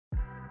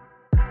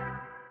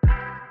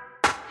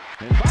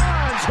Bonds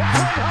hit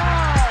one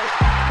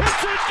high.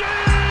 It's a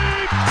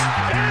deep.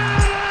 It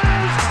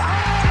is out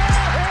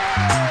of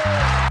here.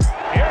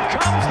 Here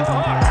comes the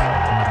hook.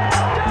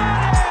 Got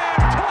him.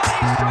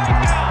 20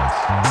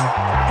 strikeouts.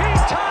 He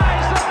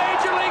ties the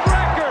major league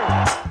record.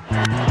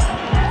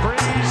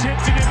 Freeze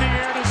hits it in the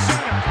air to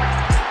center.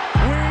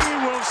 We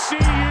will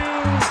see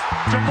you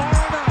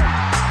tomorrow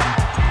night.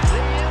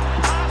 The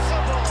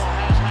impossible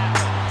has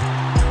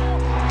happened.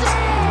 Goal!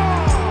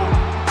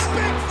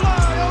 Big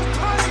fly,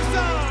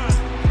 Ohtani-san!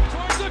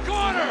 Towards the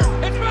corner.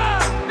 It's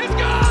back. It's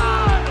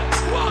gone.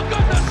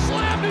 Welcome to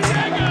Slam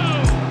Diego.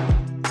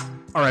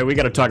 All right, we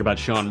got to talk about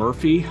Sean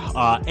Murphy,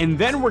 and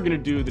then we're going to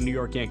do the New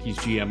York Yankees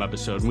GM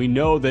episode. We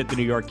know that the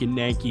New York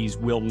Yankees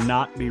will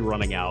not be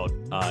running out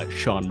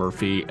Sean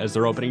Murphy as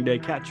their opening day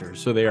catcher,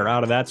 so they are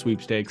out of that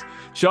sweepstakes.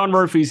 Sean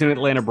Murphy's an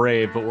Atlanta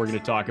Brave, but we're going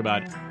to talk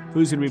about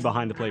who's going to be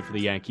behind the plate for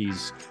the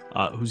Yankees,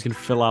 who's going to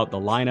fill out the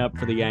lineup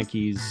for the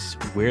Yankees,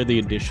 where the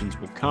additions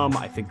will come.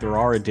 I think there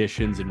are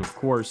additions, and of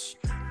course,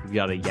 we've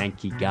got a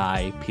Yankee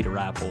guy, Peter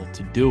Apple,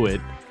 to do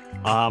it.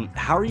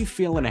 How are you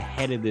feeling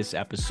ahead of this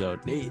episode?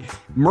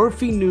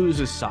 Murphy news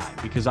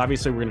aside, because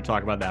obviously we're going to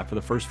talk about that for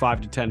the first 5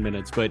 to 10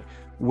 minutes, but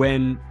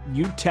when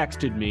you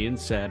texted me and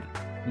said,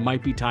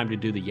 might be time to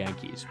do the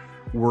Yankees,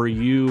 were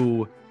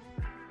you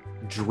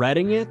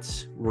dreading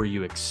it? Were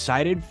you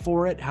excited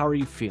for it? How are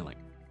you feeling?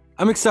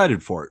 I'm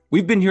excited for it.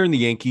 We've been hearing the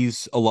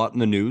Yankees a lot in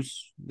the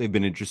news. They've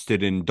been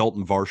interested in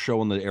Dalton Varsho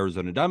on the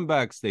Arizona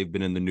Diamondbacks. They've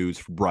been in the news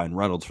for Brian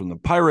Reynolds from the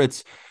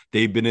Pirates.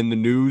 They've been in the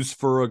news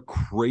for a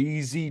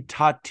crazy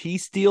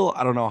Tatis deal.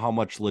 I don't know how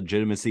much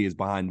legitimacy is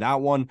behind that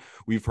one.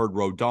 We've heard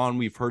Rodon.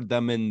 We've heard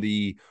them in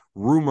the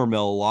rumor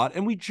mill a lot,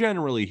 and we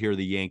generally hear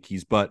the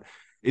Yankees. But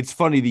it's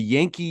funny, the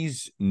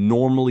Yankees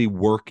normally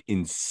work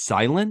in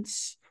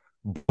silence,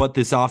 but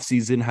this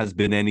offseason has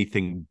been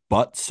anything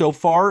but so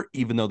far,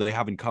 even though they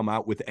haven't come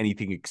out with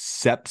anything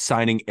except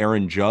signing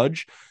Aaron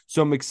Judge.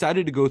 So I'm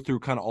excited to go through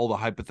kind of all the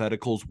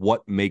hypotheticals,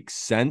 what makes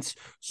sense.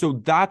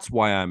 So that's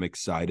why I'm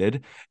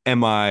excited.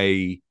 Am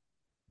I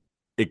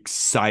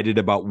excited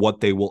about what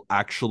they will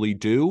actually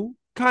do?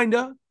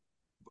 Kinda.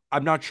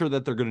 I'm not sure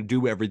that they're going to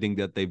do everything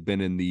that they've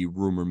been in the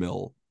rumor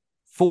mill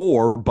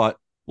for, but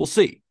we'll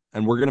see.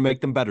 And we're going to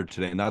make them better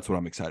today, and that's what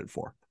I'm excited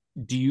for.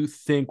 Do you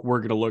think we're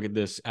going to look at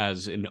this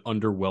as an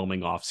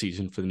underwhelming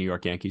offseason for the New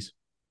York Yankees?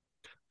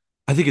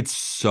 I think it's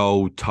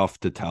so tough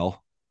to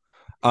tell.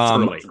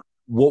 Early.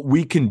 What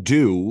we can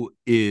do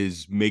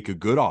is make a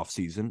good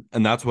offseason,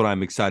 and that's what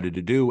I'm excited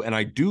to do. And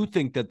I do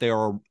think that there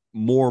are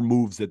more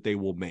moves that they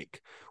will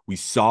make. We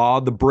saw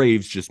the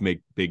Braves just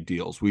make big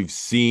deals. We've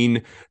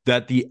seen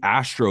that the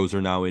Astros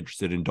are now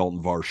interested in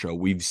Dalton Varsho.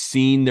 We've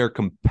seen their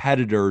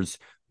competitors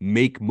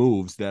make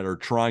moves that are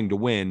trying to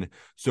win.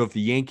 So if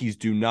the Yankees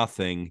do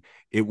nothing,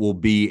 it will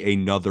be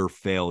another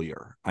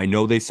failure. I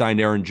know they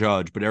signed Aaron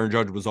Judge, but Aaron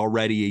Judge was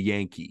already a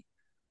Yankee.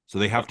 So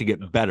they have to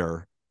get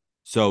better.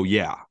 So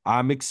yeah,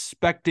 I'm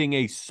expecting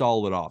a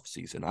solid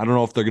offseason. I don't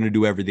know if they're going to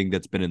do everything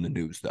that's been in the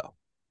news though.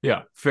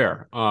 Yeah,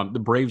 fair.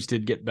 The Braves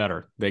did get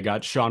better. They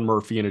got Sean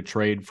Murphy in a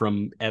trade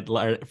from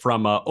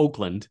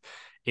Oakland.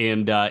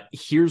 And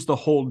here's the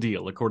whole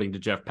deal, according to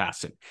Jeff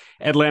Passan.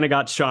 Atlanta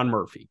got Sean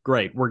Murphy.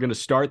 Great. We're going to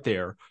start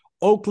there.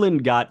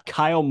 Oakland got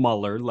Kyle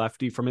Muller,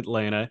 lefty from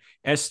Atlanta,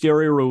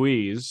 Esterio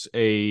Ruiz,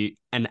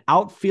 an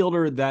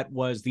outfielder that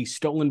was the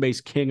stolen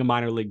base king of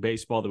minor league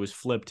baseball that was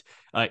flipped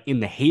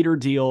in the Hader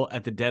deal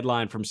at the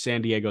deadline from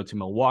San Diego to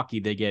Milwaukee.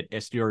 They get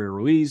Esterio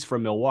Ruiz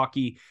from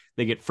Milwaukee.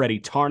 They get Freddie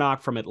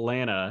Tarnok from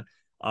Atlanta.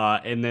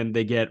 And then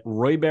they get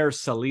Royber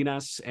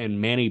Salinas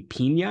and Manny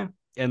Pena.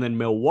 And then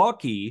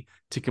Milwaukee,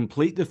 to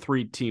complete the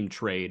 3-team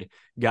trade,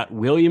 got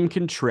William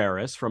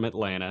Contreras from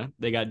Atlanta.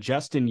 They got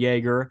Justin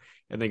Yeager,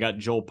 and they got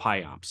Joel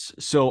Payamps.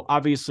 So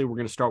obviously we're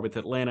going to start with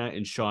Atlanta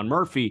and Sean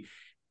Murphy.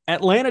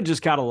 Atlanta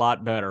just got a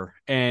lot better.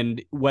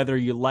 And whether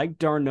you like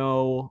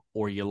d'Arnaud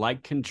or you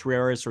like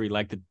Contreras or you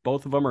like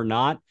both of them or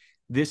not,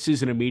 this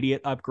is an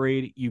immediate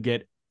upgrade. You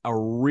get a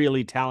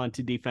really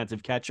talented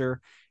defensive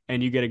catcher,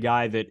 and you get a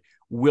guy that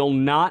will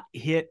not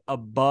hit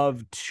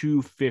above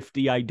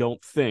 250, I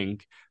don't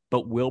think,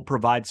 but will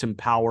provide some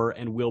power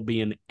and will be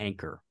an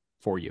anchor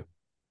for you.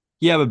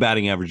 Yeah, but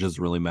batting average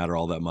doesn't really matter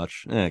all that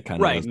much. Kind of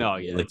right. No,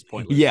 yeah, it's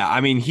pointless. Yeah, I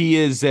mean,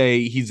 he's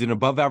an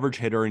above average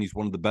hitter, and he's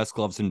one of the best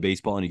gloves in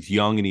baseball, and he's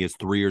young, and he has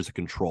 3 years of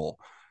control.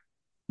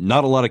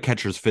 Not a lot of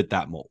catchers fit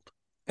that mold.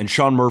 And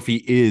Sean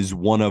Murphy is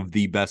one of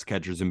the best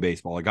catchers in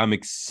baseball. Like, I'm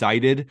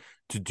excited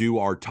to do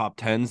our top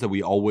 10s that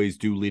we always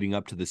do leading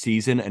up to the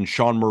season, and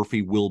Sean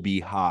Murphy will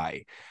be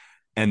high.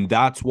 And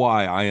that's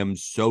why I am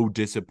so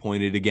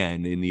disappointed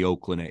again in the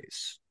Oakland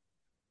A's.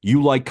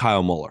 You like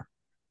Kyle Muller.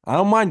 I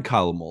don't mind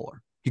Kyle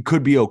Muller. He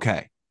could be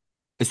okay.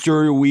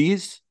 Esterio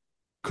Ruiz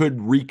could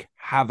wreak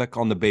havoc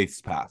on the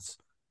base paths,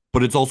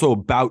 but it's also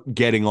about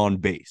getting on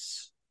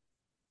base.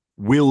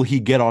 Will he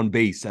get on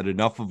base at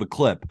enough of a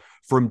clip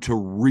for him to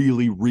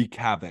really wreak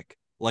havoc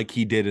like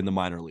he did in the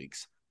minor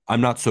leagues? I'm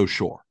not so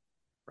sure.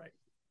 Right.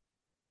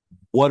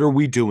 What are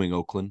we doing,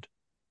 Oakland?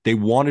 They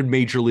wanted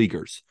major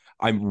leaguers.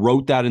 I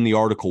wrote that in the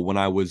article when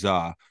I was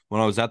at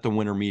the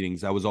winter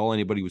meetings. That was all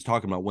anybody was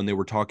talking about when they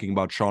were talking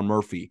about Sean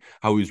Murphy,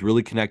 how he was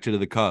really connected to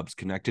the Cubs,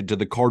 connected to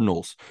the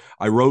Cardinals.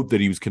 I wrote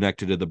that he was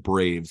connected to the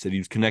Braves, that he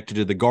was connected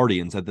to the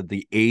Guardians, that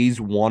the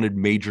A's wanted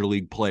major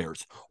league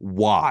players.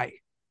 Why?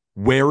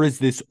 Where is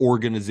this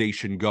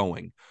organization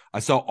going? I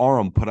saw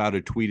Aram put out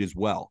a tweet as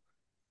well,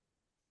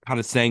 kind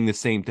of saying the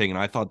same thing, and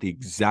I thought the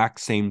exact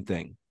same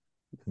thing.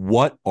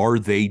 What are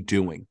they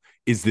doing?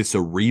 Is this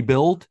a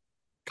rebuild?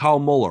 Kyle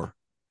Muller,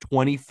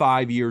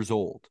 25 years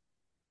old,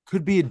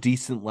 could be a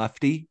decent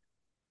lefty.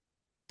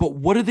 But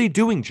what are they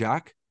doing,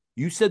 Jack?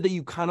 You said that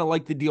you kind of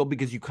like the deal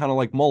because you kind of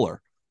like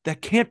Muller.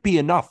 That can't be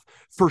enough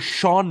for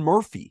Sean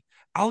Murphy.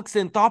 Alex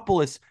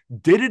Anthopoulos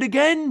did it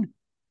again.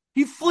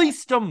 He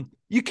fleeced him.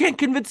 You can't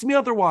convince me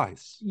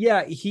otherwise.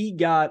 Yeah, he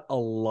got a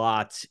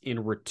lot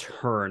in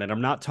return. And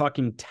I'm not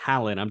talking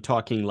talent. I'm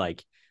talking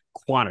like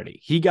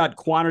quantity. He got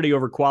quantity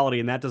over quality,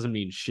 and that doesn't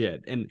mean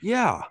shit. And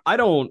yeah, I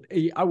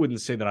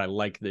wouldn't say that I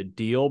like the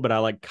deal, but I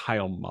like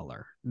Kyle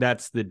Muller.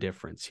 That's the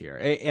difference here.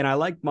 And I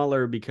like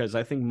Muller because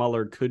I think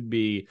Muller could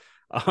be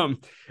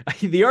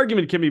the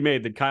argument can be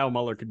made that Kyle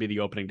Muller could be the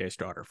opening day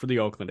starter for the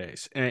Oakland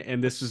A's.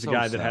 And this is a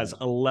guy that has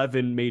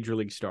 11 major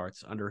league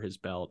starts under his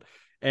belt.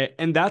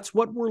 And that's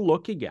what we're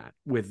looking at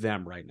with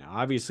them right now.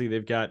 Obviously,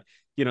 they've got,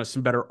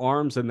 some better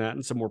arms than that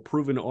and some more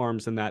proven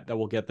arms than that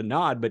will get the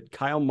nod. But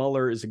Kyle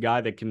Muller is a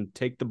guy that can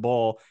take the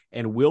ball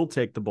and will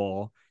take the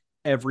ball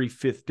every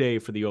fifth day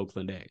for the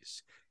Oakland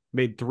A's.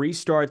 Made 3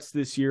 starts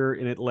this past year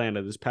in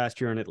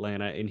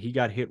Atlanta, and he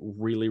got hit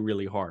really,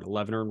 really hard.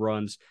 11 earned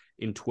runs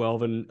in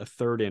 12 and a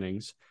third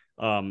innings.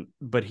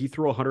 But he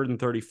threw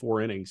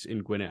 134 innings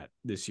in Gwinnett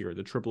this year,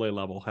 the AAA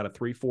level, had a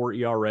 3.4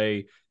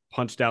 ERA,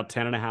 punched out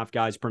 10.5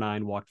 guys per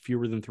 9, walked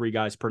fewer than 3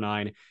 guys per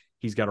 9.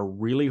 He's got a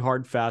really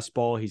hard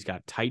fastball. He's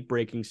got tight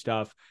breaking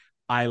stuff.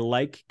 I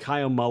like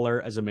Kyle Muller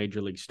as a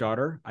major league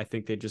starter. I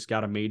think they just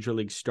got a major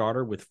league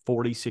starter with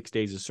 46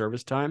 days of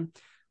service time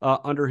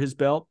under his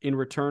belt in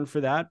return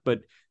for that. But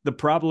the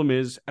problem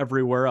is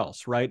everywhere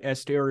else, right?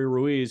 Esteury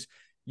Ruiz,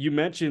 you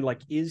mentioned,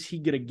 is he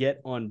going to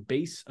get on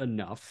base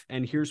enough?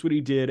 And here's what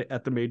he did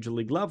at the major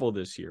league level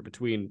this year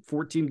between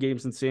 14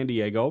 games in San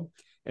Diego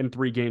and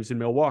 3 games in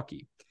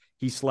Milwaukee.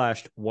 He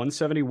slashed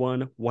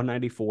 171,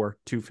 194,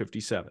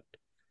 257.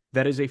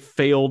 That is a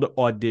failed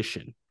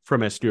audition from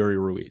Esteury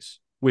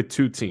Ruiz with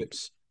 2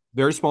 teams.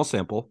 Very small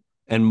sample.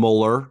 And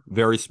Muller,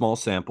 very small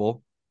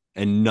sample.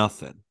 And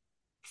nothing.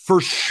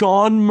 For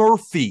Sean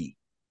Murphy.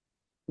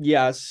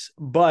 Yes,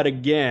 but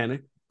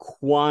again,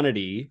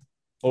 quantity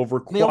over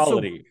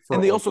quality.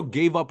 They also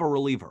gave up a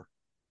reliever.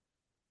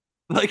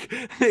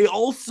 They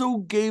also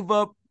gave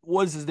up,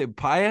 what's his name,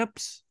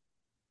 Payamps?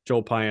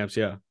 Joel Payamps,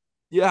 yeah.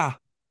 Yeah.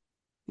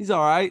 He's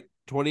all right.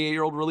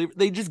 28-year-old reliever.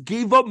 They just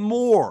gave up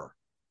more.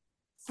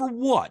 For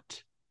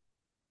what?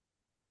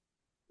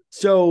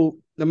 So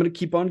I'm going to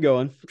keep on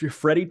going. If you're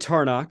Freddie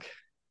Tarnok,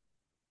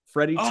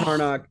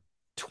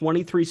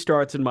 23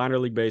 starts in minor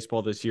league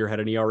baseball this year,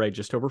 had an ERA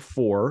just over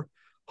 4,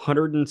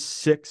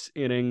 106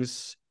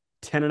 innings,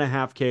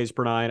 10.5 Ks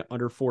per 9,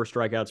 under 4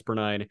 strikeouts per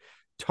 9.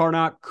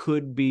 Tarnok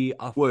could be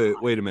a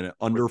wait a minute.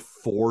 Under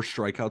 4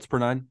 strikeouts per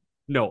 9?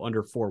 No,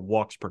 under 4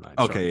 walks per 9.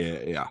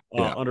 Okay, yeah.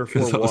 Under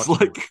 4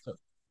 walks.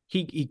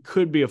 He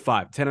could be a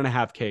 5,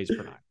 10.5 Ks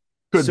per 9.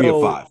 Could be a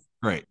 5.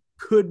 Right.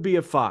 Could be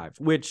a 5,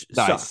 which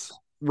sucks,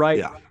 right?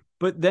 Yeah.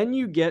 But then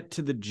you get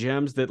to the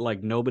gems that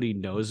nobody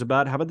knows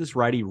about. How about this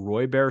righty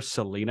Royber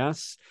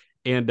Salinas?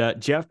 And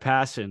Jeff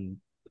Passan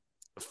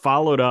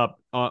followed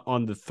up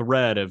on the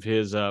thread of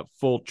his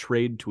full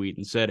trade tweet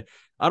and said,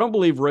 I don't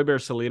believe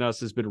Royber Salinas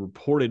has been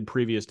reported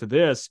previous to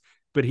this,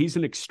 but he's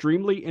an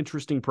extremely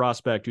interesting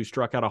prospect who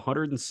struck out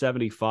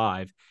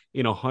 175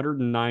 in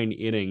 109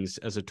 innings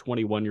as a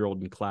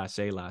 21-year-old in Class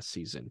A last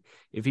season.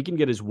 If he can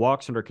get his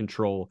walks under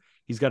control,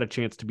 he's got a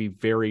chance to be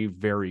very,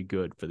 very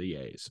good for the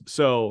A's.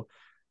 So,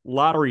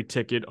 lottery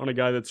ticket on a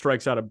guy that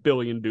strikes out 1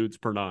 billion dudes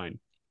per 9,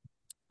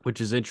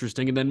 which is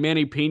interesting. And then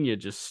Manny Pena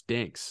just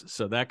stinks.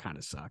 So that kind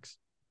of sucks.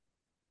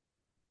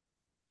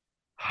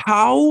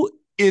 How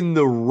in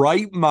the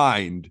right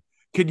mind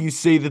can you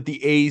say that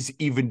the A's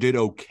even did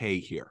okay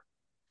here?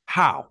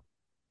 How?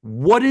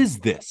 What is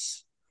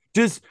this?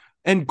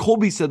 And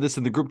Colby said this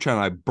in the group chat,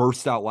 and I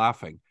burst out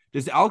laughing.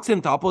 Does Alex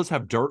Anthopoulos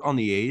have dirt on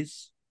the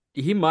A's?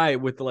 He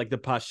might with the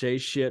Pache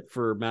shit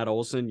for Matt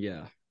Olson.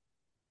 Yeah.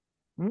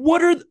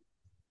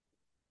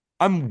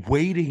 I'm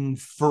waiting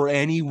for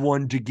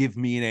anyone to give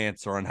me an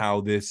answer on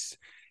how this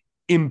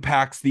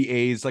impacts the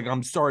A's.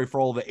 I'm sorry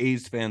for all the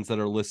A's fans that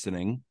are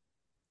listening.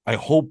 I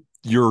hope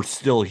you're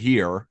still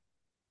here.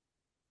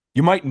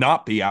 You might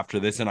not be after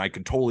this, and I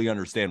could totally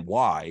understand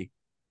why.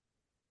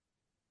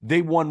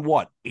 They won,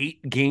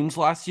 8 games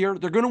last year?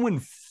 They're going to win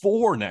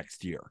 4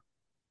 next year.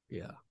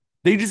 Yeah.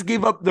 They just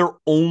gave up their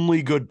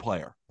only good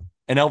player,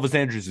 and Elvis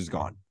Andrus is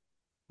gone.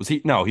 Was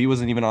he? No, he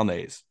wasn't even on the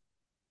A's.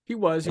 He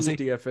was. He was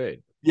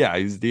DFA'd. Yeah,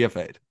 he's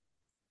DFA'd.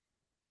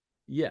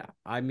 Yeah.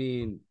 I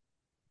mean,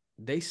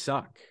 They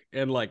suck.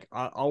 And like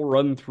I'll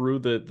run through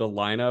the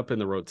lineup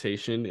and the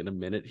rotation in a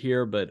minute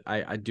here, but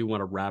I do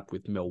want to wrap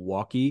with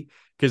Milwaukee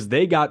because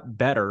they got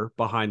better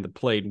behind the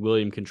plate.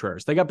 William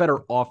Contreras, they got better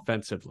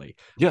offensively.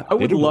 Yeah, I they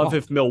would did love well.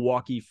 if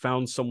Milwaukee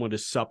found someone to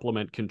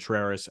supplement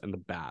Contreras and the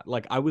bat.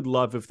 Like I would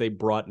love if they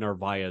brought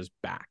Narvaez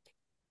back.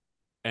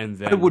 And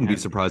I then wouldn't be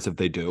surprised if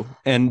they do.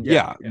 And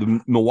yeah.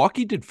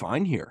 Milwaukee did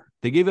fine here.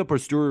 They gave up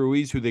Arturo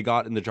Ruiz, who they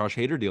got in the Josh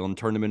Hader deal, and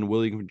turned him into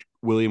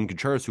William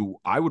Contreras, who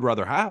I would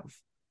rather have.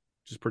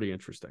 Which is pretty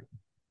interesting.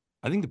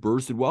 I think the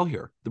Brewers did well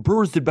here. The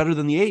Brewers did better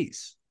than the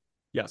A's.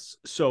 Yes.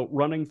 So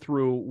running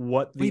through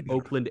what Way the better.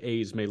 Oakland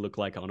A's may look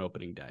like on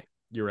opening day.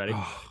 You ready?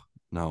 Oh,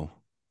 no.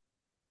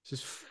 This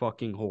is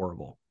fucking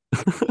horrible.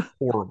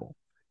 Horrible.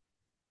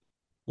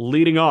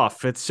 Leading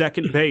off at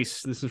second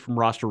base. This is from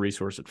Roster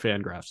Resource at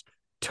Fangraphs.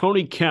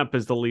 Tony Kemp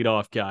is the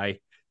leadoff guy.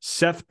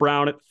 Seth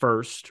Brown at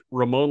first.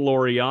 Ramon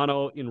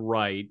Laureano in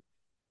right.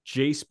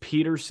 Jace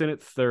Peterson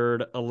at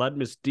third.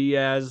 Aledmus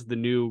Diaz, the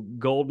new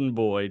golden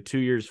boy, 2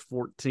 years,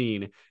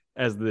 14,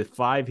 as the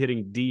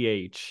 5-hitting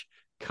DH.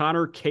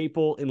 Connor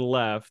Capel in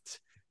left.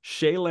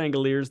 Shea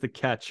Langoliers, the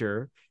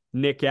catcher.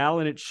 Nick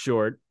Allen at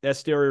short.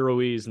 Esteury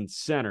Ruiz in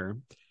center.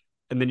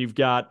 And then you've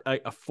got a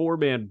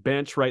 4-man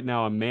bench right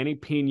now. Manny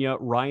Pena,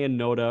 Ryan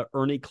Noda,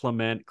 Ernie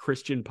Clement,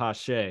 Christian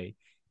Pache,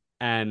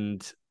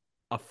 and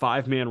a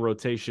 5-man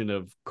rotation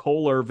of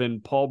Cole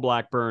Irvin, Paul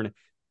Blackburn,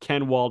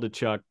 Ken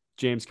Waldachuk,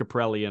 James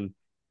Kaprelian,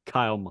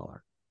 Kyle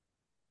Muller.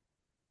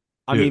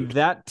 I mean,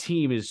 that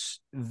team is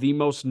the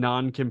most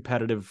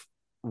non-competitive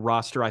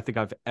roster I think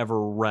I've ever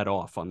read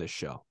off on this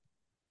show.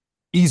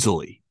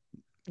 Easily.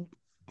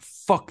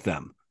 Fuck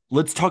them.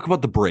 Let's talk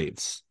about the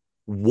Braves.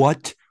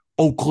 What?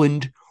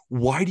 Oakland?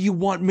 Why do you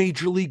want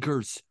major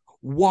leaguers?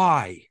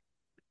 Why?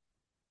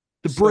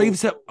 The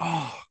Braves have...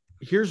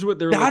 Here's what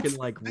they're looking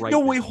like right now.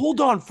 No, wait,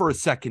 hold on for a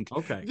second.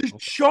 Okay.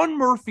 Sean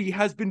Murphy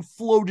has been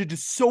floated to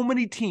so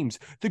many teams.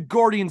 The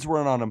Guardians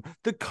were in on him.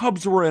 The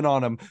Cubs were in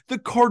on him. The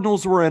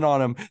Cardinals were in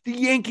on him. The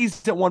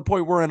Yankees at one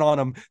point were in on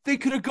him. They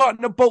could have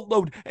gotten a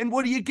boatload. And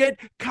what do you get?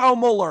 Kyle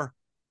Muller,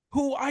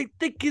 who I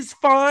think is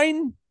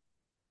fine.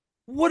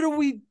 What are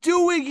we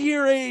doing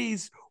here,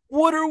 A's?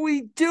 What are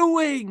we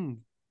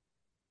doing?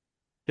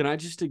 Can I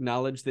just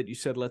acknowledge that you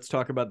said, let's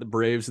talk about the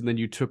Braves, and then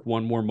you took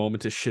one more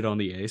moment to shit on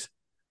the A's?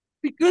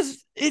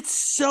 Because it's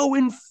so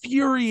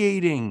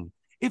infuriating.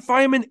 If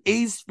I am an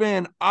A's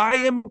fan, I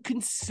am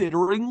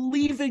considering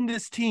leaving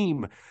this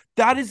team.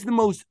 That is the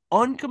most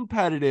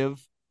uncompetitive,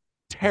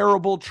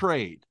 terrible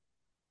trade.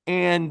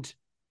 And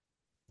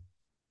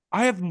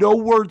I have no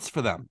words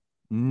for them.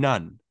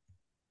 None.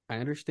 I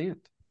understand.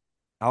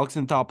 Alex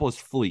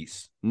Anthopoulos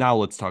fleece. Now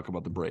let's talk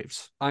about the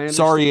Braves.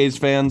 Sorry, A's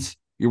fans.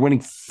 You're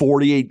winning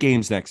 48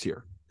 games next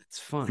year. It's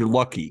fun. You're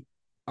lucky.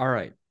 All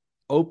right.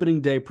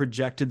 Opening day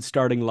projected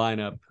starting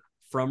lineup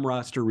from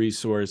Roster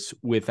Resource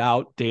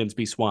without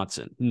Dansby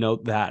Swanson.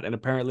 Note that. And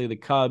apparently the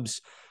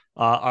Cubs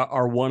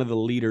are one of the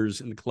leaders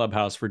in the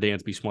clubhouse for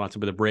Dansby Swanson,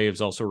 but the Braves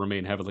also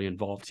remain heavily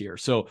involved here.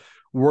 So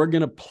we're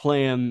going to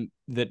plan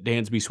that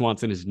Dansby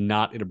Swanson is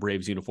not in a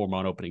Braves uniform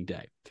on opening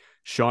day.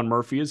 Sean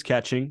Murphy is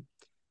catching.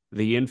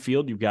 The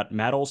infield, you've got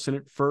Matt Olson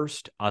at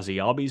first, Ozzie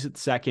Albies at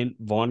second,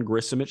 Vaughn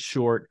Grissom at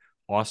short,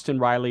 Austin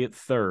Riley at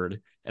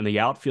third, and the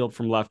outfield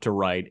from left to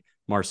right,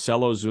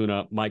 Marcelo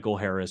Zuna, Michael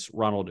Harris,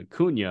 Ronald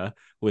Acuna,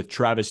 with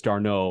Travis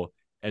d'Arnaud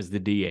as the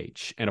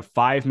DH, and a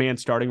 5-man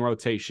starting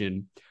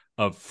rotation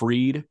of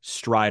Fried,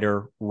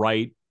 Strider,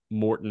 Wright,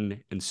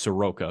 Morton, and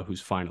Soroka,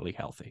 who's finally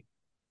healthy.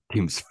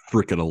 Team's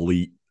freaking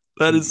elite.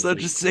 That is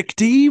such a sick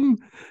team.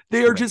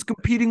 They are just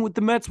competing with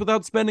the Mets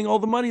without spending all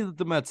the money that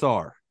the Mets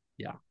are.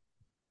 Yeah.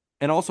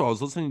 And also, I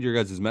was listening to your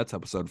guys' Mets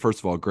episode. First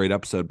of all, great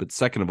episode. But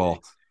second of all,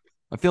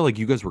 I feel like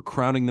you guys were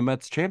crowning the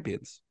Mets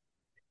champions.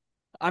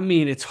 I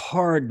mean, it's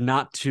hard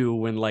not to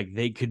when like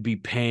they could be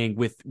paying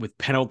with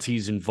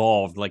penalties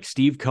involved. Like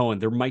Steve Cohen,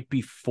 there might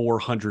be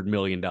 $400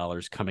 million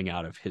coming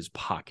out of his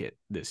pocket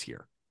this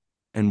year.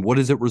 And what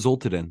has it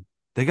resulted in?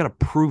 They got to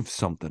prove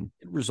something.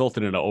 It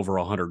resulted in over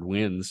 100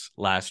 wins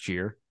last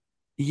year.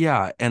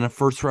 Yeah, and a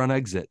first-round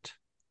exit.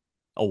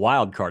 A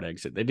wild card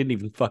exit. They didn't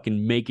even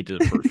fucking make it to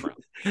the first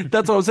round.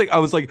 That's what I was saying. I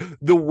was like,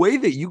 the way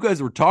that you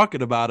guys were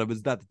talking about him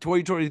is that the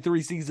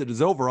 2023 season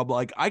is over. I'm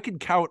like, I can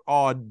count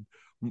on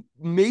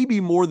maybe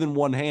more than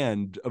one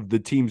hand of the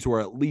teams who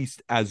are at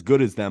least as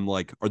good as them.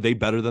 Like, are they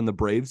better than the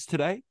Braves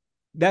today?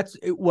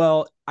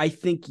 Well, I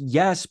think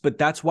yes, but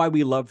that's why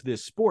we love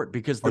this sport,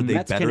 because the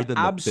Mets better than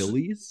the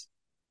Phillies?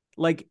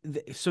 Like,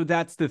 so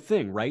that's the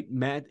thing, right?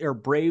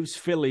 Braves,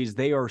 Phillies,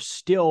 they are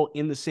still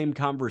in the same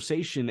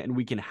conversation, and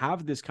we can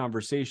have this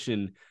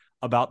conversation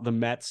about the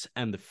Mets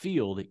and the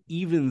field,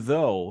 even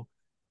though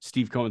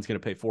Steve Cohen's going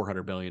to pay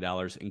 $400 million,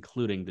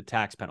 including the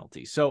tax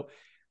penalty. So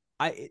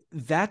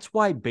that's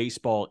why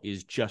baseball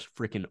is just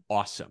freaking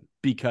awesome,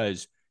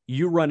 because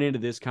you run into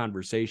this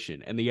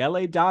conversation, and the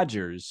LA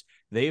Dodgers,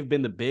 they have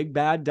been the big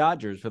bad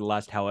Dodgers for the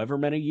last however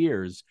many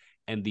years,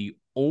 And the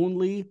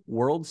only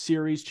World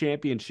Series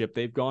championship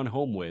they've gone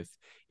home with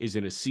is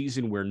in a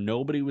season where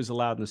nobody was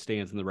allowed in the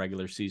stands in the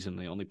regular season.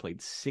 They only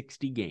played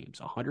 60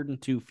 games,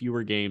 102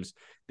 fewer games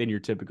than your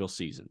typical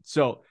season.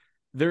 So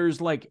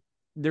there's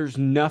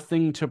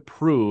nothing to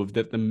prove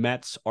that the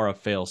Mets are a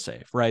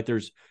failsafe, right?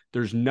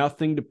 There's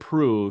nothing to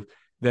prove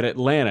that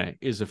Atlanta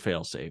is a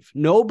failsafe.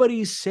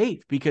 Nobody's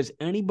safe because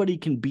anybody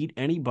can beat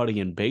anybody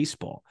in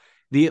baseball.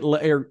 The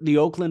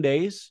Oakland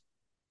A's,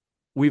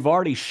 we've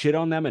already shit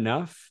on them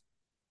enough.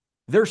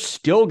 They're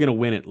still going to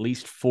win at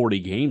least 40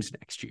 games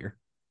next year.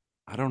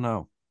 I don't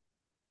know.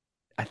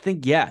 I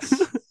think yes.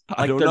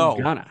 I don't know.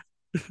 Gonna.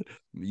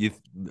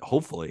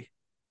 Hopefully.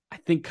 I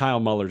think Kyle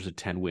Muller's a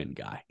 10-win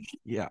guy.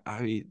 Yeah,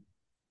 I mean,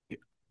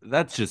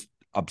 that's just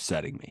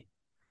upsetting me.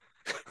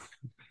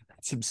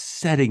 That's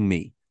upsetting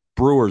me.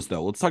 Brewers,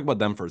 though, let's talk about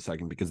them for a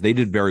second because they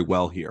did very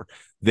well here.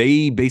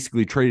 They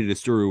basically traded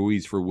Esteury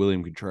Ruiz for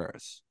William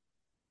Contreras.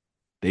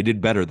 They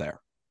did better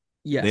there.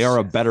 Yes. They are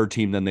a better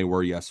team than they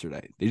were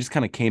yesterday. They just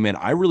kind of came in.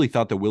 I really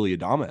thought that Willy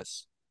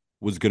Adames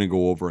was going to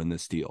go over in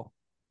this deal,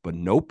 but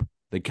nope,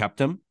 they kept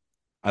him.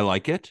 I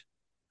like it,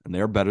 and they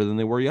are better than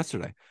they were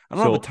yesterday. I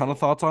don't have a ton of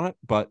thoughts on it,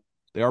 but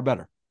they are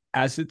better.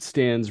 As it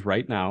stands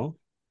right now,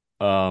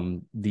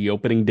 the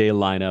opening day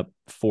lineup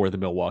for the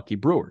Milwaukee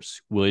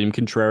Brewers: William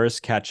Contreras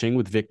catching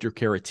with Victor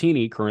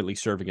Caratini currently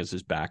serving as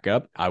his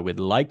backup. I would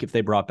like if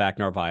they brought back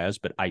Narvaez,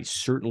 but I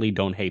certainly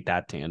don't hate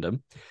that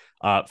tandem.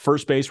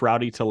 First base,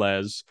 Rowdy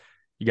Tellez.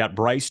 You got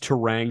Bryce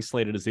Terang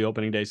slated as the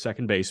opening day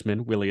second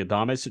baseman, Willy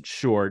Adames at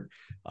short,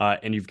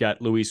 and you've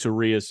got Luis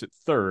Urias at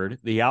third.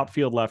 The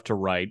outfield left to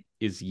right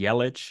is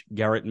Yelich,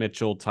 Garrett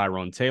Mitchell,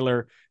 Tyrone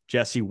Taylor,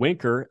 Jesse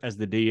Winker as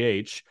the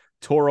DH,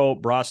 Toro,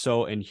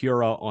 Brasso, and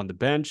Hura on the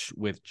bench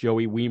with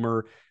Joey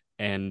Weimer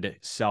and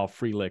Sal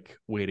Frelick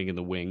waiting in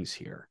the wings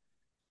here.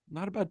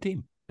 Not a bad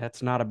team.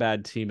 That's not a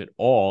bad team at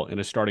all in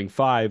a starting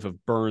five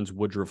of Burns,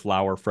 Woodruff,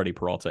 Lauer, Freddie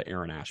Peralta,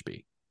 Aaron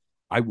Ashby.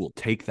 I will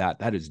take that.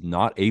 That is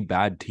not a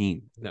bad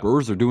team. No.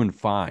 Brewers are doing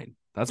fine.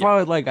 That's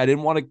why I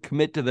didn't want to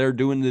commit to their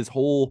doing this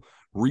whole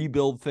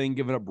rebuild thing,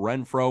 giving up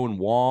Renfroe and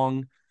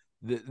Wong.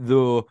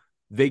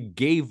 They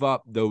gave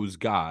up those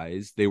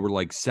guys. They were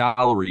like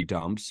salary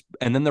dumps.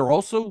 And then they're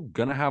also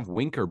going to have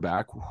Winker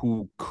back,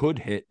 who could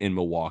hit in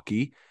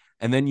Milwaukee.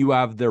 And then you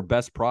have their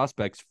best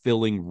prospects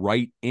filling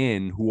right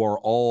in, who are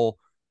all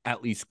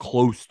at least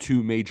close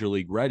to major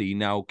league ready.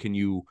 Now, can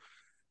you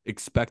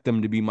expect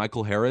them to be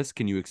Michael Harris?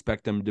 Can you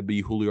expect them to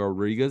be Julio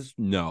Rodriguez?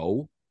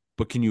 No.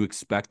 But can you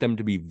expect them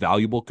to be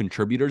valuable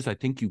contributors? I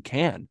think you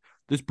can.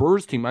 This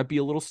Brewers team might be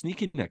a little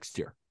sneaky next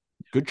year.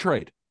 Good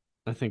trade.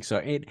 I think so.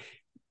 It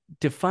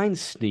defines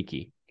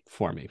sneaky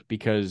for me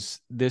because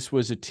this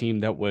was a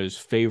team that was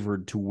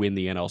favored to win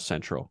the NL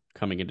Central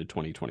coming into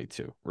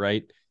 2022,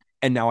 right?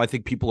 And now I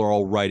think people are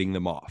all writing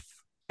them off.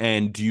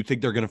 And do you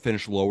think they're going to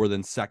finish lower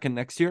than second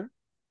next year?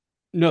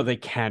 No, they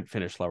can't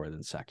finish lower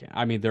than second.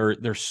 I mean,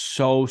 they're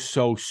so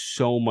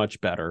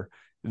much better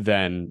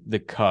than the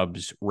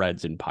Cubs,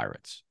 Reds, and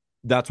Pirates.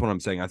 That's what I'm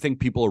saying. I think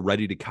people are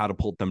ready to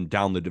catapult them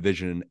down the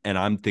division. And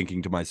I'm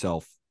thinking to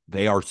myself,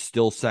 they are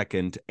still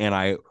second.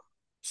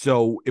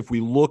 So if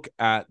we look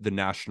at the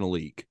National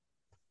League,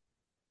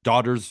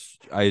 Dodgers,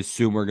 I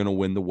assume, are going to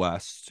win the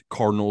West.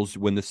 Cardinals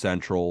win the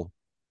Central.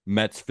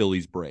 Mets,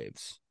 Phillies,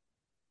 Braves.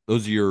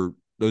 Those are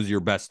your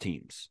best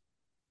teams.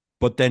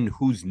 But then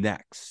who's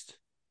next?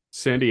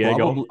 San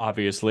Diego,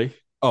 obviously.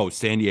 Oh,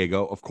 San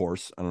Diego, of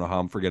course. I don't know how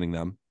I'm forgetting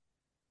them.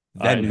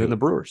 Then the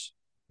Brewers.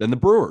 Then the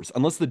Brewers.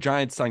 Unless the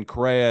Giants sign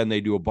Correa and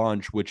they do a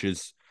bunch, which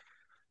is,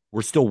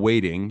 we're still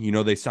waiting. You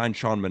know, they signed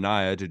Sean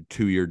Manaea to a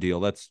 2-year deal.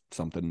 That's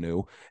something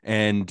new.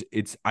 And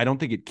I don't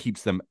think it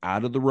keeps them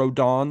out of the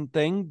Rodon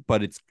thing,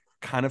 but it's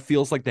kind of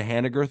feels like the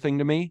Haniger thing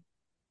to me,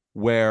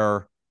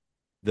 where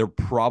they're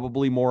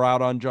probably more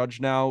out on Judge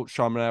now.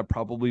 Sean Manaea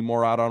probably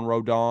more out on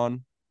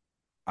Rodon.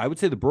 I would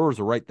say the Brewers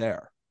are right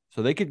there.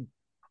 So they could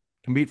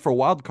compete for a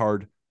wild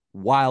card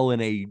while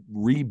in a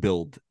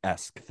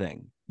rebuild-esque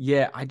thing.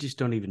 Yeah, I just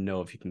don't even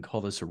know if you can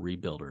call this a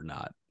rebuild or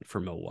not for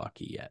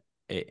Milwaukee yet.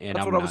 And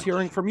that's what I was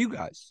hearing from you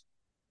guys.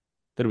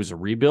 That it was a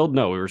rebuild?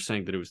 No, we were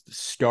saying that it was the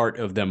start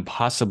of them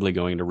possibly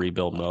going to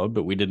rebuild mode,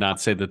 but we did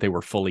not say that they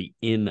were fully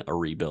in a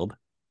rebuild.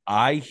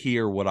 I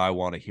hear what I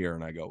want to hear,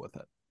 and I go with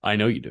it. I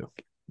know you do.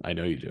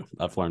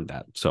 I've learned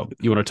that. So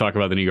you want to talk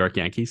about the New York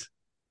Yankees?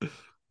 Let's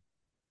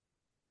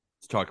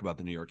talk about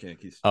the New York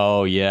Yankees.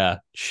 Oh, yeah.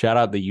 Shout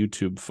out the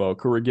YouTube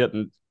folk who are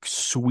getting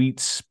sweet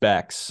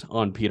specs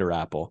on Peter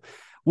Apple.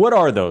 What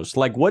are those?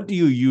 Like, what do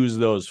you use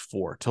those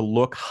for? To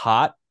look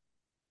hot?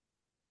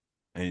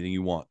 Anything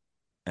you want.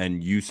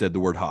 And you said the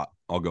word hot.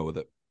 I'll go with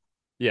it.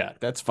 Yeah,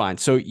 that's fine.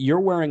 So you're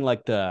wearing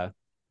like for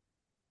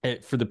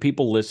the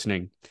people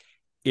listening,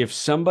 if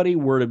somebody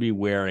were to be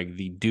wearing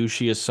the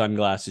douchiest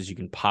sunglasses you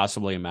can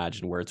possibly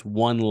imagine, where it's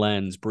one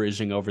lens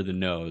bridging over the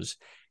nose,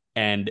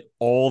 and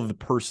all the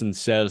person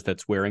says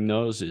that's wearing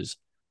those is,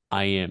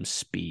 I am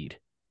speed.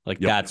 Like,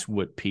 That's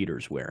what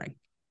Peter's wearing.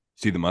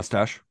 See the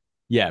mustache?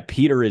 Yeah,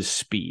 Peter is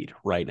speed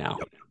right now.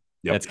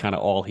 Yep. That's kind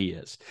of all he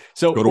is.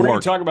 So we're going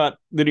to talk about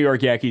the New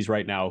York Yankees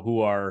right now,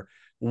 who are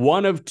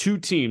one of two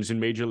teams in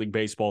Major League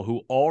Baseball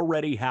who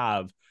already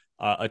have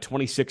a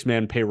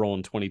 26-man payroll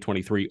in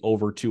 2023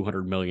 over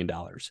 $200 million.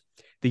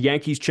 The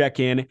Yankees check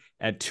in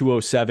at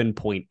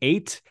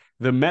 207.8.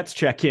 The Mets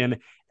check in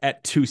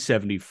at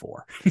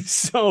 274.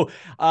 So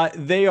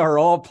they are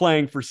all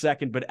playing for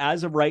second. But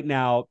as of right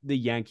now, the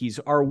Yankees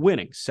are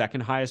winning.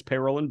 Second highest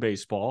payroll in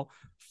baseball.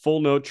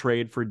 Full note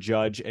trade for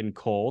Judge and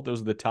Cole.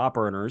 Those are the top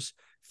earners.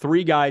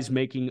 Three guys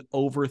making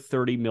over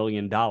 $30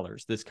 million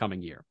this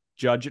coming year.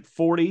 Judge at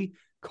 40,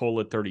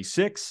 Cole at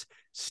 36,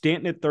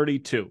 Stanton at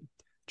 32,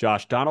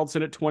 Josh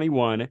Donaldson at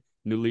 21,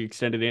 newly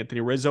extended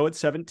Anthony Rizzo at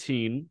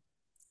 17,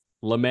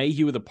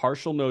 LeMahieu with a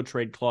partial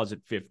no-trade clause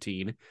at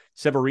 15,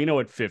 Severino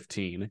at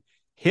 15,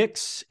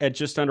 Hicks at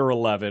just under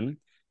 11,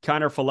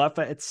 Kiner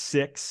Falefa at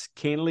 6,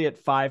 Canley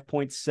at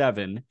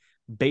 5.7,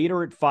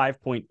 Bader at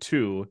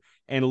 5.2,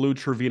 and Lou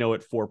Trevino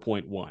at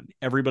 4.1.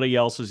 Everybody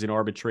else is in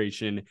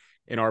arbitration,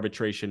 and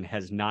arbitration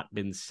has not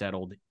been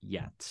settled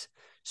yet.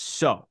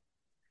 So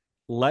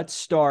let's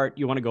start.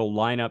 You want to go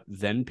lineup,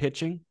 then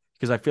pitching?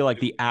 Because I feel like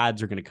the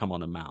ads are going to come on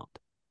the mound.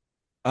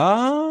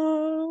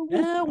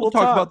 We'll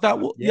talk about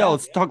that.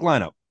 Let's talk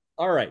lineup.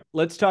 All right,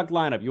 let's talk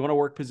lineup. You want to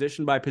work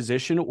position by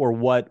position or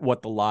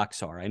what the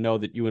locks are? I know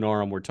that you and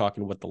Aram were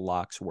talking what the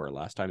locks were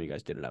last time you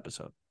guys did an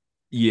episode.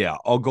 Yeah,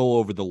 I'll go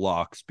over the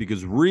locks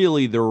because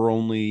really there are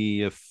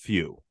only a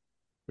few.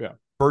 Yeah.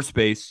 First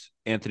base,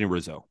 Anthony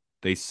Rizzo.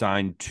 They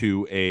signed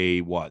to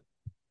a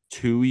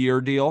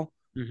 2-year deal.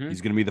 Mm-hmm.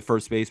 He's going to be the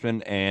first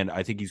baseman, and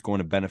I think he's going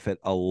to benefit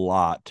a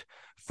lot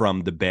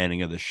from the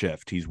banning of the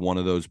shift. He's one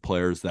of those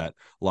players that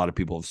a lot of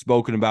people have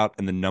spoken about,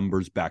 and the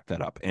numbers back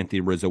that up.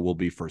 Anthony Rizzo will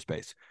be first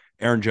base.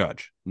 Aaron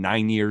Judge,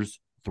 9 years,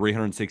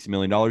 $360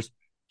 million.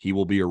 He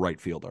will be your right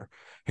fielder.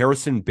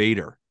 Harrison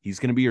Bader, he's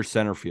going to be your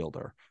center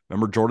fielder.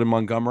 Remember Jordan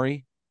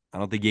Montgomery? I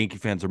don't think Yankee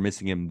fans are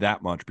missing him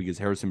that much because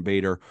Harrison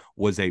Bader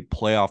was a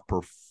playoff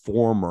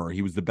performer.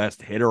 He was the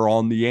best hitter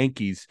on the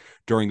Yankees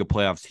during the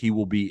playoffs. He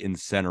will be in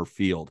center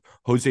field.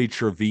 Jose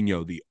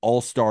Trevino, the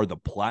all-star, the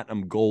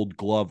Platinum Gold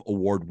Glove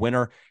Award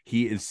winner.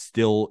 He is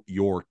still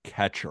your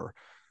catcher.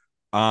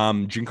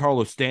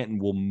 Giancarlo Stanton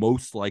will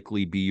most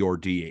likely be your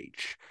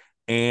DH.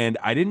 And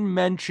I didn't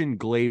mention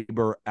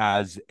Gleyber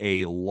as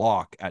a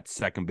lock at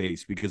second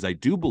base because I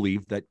do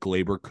believe that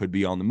Gleyber could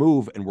be on the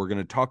move, and we're going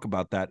to talk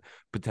about that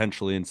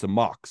potentially in some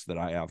mocks that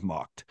I have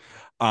mocked.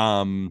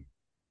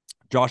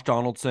 Josh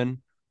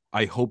Donaldson,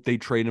 I hope they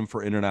trade him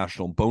for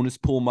international bonus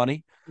pool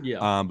money.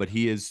 Yeah. But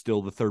he is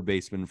still the third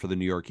baseman for the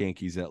New York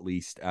Yankees, at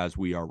least as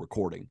we are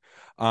recording.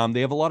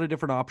 They have a lot of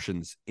different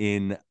options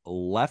in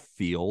left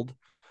field.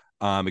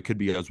 It could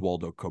be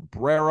Oswaldo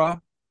Cabrera.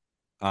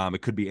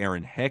 It could be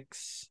Aaron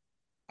Hicks.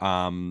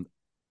 We're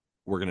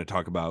going to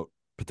talk about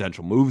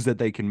potential moves that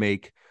they can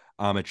make.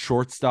 At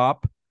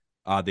shortstop,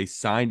 they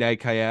signed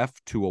IKF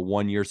to a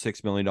 1-year,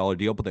 $6 million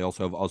deal, but they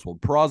also have Oswald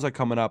Peraza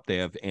coming up. They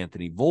have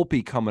Anthony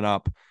Volpe coming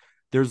up.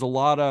 There's a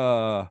lot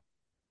of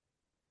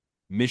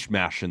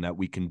mishmashing that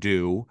we can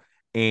do,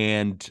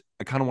 and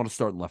I kind of want to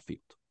start in left field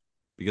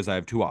because I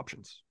have two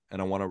options,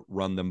 and I want to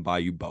run them by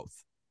you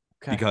both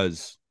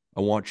because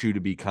I want you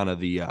to be kind of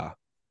the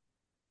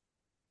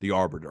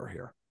arbiter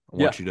here. I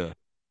want you to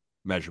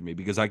measure me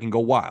because I can go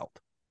wild.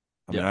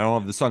 I mean, I don't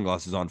have the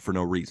sunglasses on for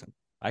no reason.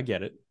 I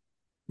get it.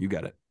 You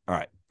get it. All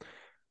right.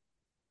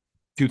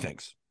 Two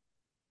things.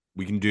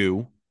 We can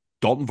do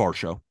Dalton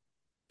Varsho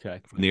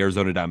from the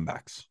Arizona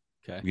Diamondbacks.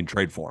 We can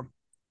trade for him.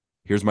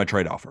 Here's my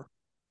trade offer.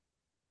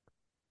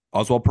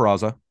 Oswald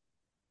Peraza.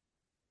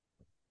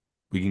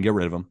 We can get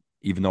rid of him,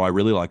 even though I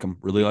really like him.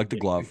 Really like the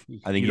glove.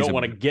 I think you don't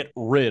want to get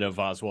rid of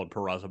Oswald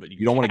Peraza, but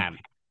you don't want to.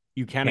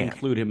 You can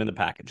include him in the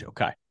package.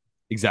 Okay.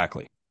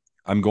 Exactly.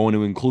 I'm going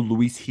to include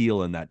Luis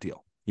Gil in that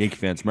deal. Yankee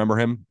fans, remember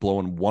him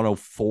blowing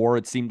 104,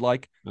 it seemed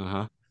like?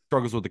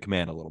 Struggles with the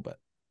command a little bit.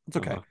 It's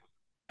okay.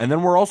 And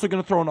then we're also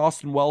going to throw in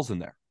Austin Wells in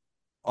there.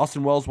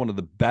 Austin Wells, one of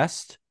the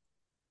best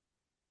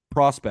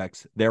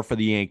prospects there for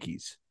the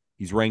Yankees.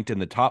 He's ranked in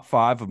the top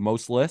 5 of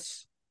most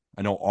lists.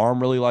 I know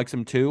Arm really likes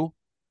him too.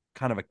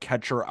 Kind of a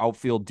catcher,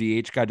 outfield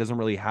DH guy. Doesn't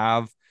really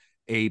have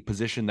a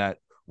position that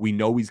we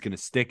know he's going to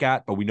stick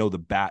at, but we know the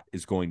bat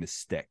is going to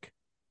stick.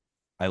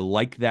 I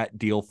like that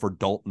deal for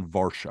Dalton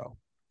Varsho.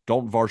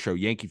 Dalton Varsho,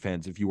 Yankee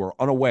fans, if you are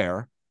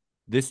unaware,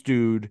 this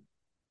dude,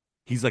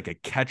 he's like a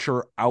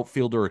catcher,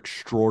 outfielder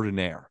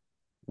extraordinaire.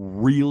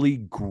 Really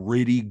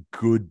gritty,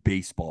 good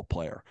baseball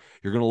player.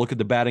 You're going to look at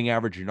the batting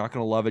average. You're not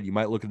going to love it. You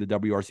might look at the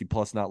WRC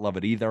plus, not love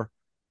it either.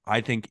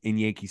 I think in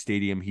Yankee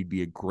Stadium, he'd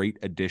be a great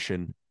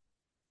addition.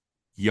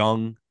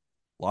 Young,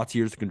 lots of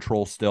years of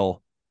control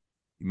still.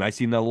 You might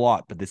see him that a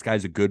lot, but this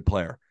guy's a good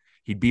player.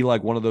 He'd be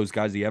like one of those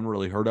guys you haven't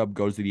really heard of,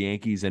 goes to the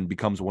Yankees and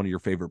becomes one of your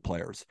favorite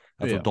players.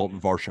 That's what Dalton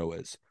Varsho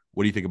is.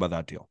 What do you think about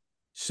that deal?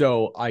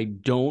 So I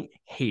don't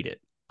hate it.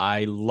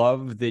 I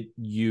love that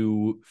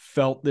you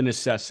felt the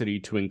necessity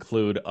to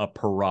include a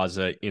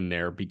Peraza in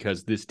there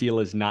because this deal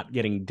is not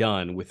getting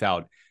done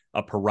without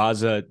a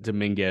Peraza,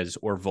 Dominguez,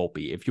 or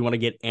Volpe. If you want to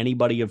get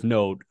anybody of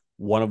note,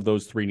 One of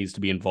those three needs to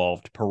be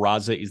involved.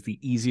 Peraza is the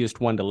easiest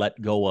one to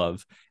let go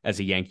of as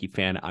a Yankee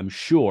fan, I'm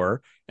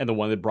sure, and the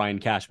one that Brian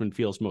Cashman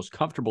feels most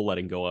comfortable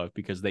letting go of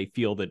because they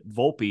feel that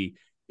Volpe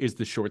is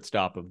the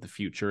shortstop of the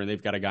future, and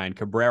they've got a guy in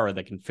Cabrera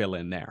that can fill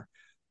in there.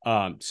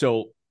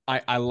 So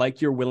I like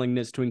your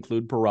willingness to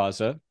include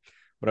Peraza.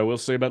 What I will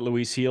say about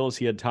Luis Gil is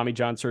he had Tommy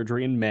John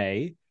surgery in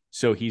May,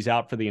 so he's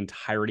out for the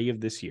entirety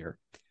of this year.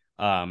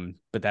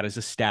 But that is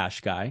a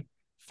stash guy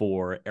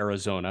for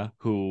Arizona,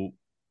 who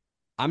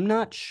I'm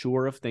not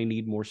sure if they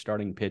need more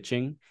starting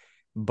pitching,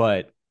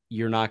 but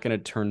you're not going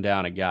to turn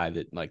down a guy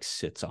that like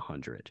sits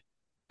 100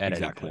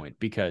 at any point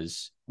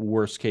because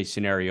worst case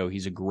scenario,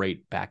 he's a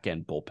great back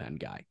end bullpen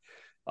guy.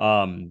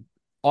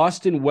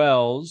 Austin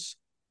Wells,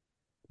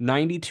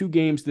 92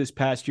 games this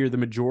past year, the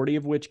majority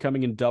of which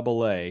coming in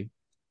Double-A,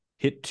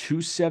 hit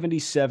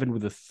 277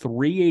 with a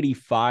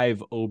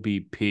 385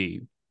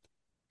 OBP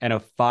and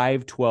a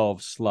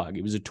 512 slug.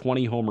 He was a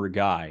 20 homer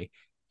guy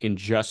in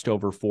just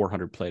over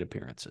 400 plate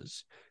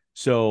appearances.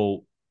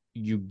 So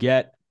you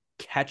get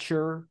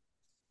catcher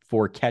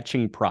for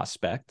catching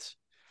prospects.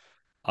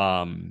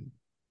 And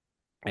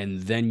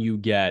then you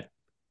get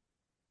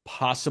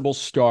possible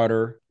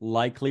starter,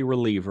 likely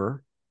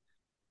reliever,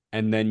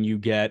 and then you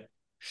get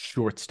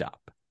shortstop.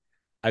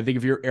 I think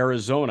if you're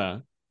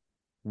Arizona,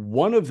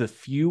 one of the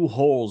few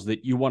holes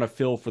that you want to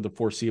fill for the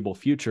foreseeable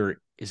future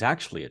is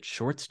actually at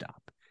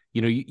shortstop.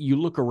 You know, you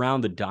look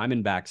around the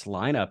Diamondbacks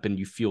lineup and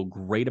you feel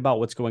great about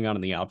what's going on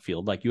in the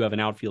outfield. Like you have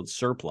an outfield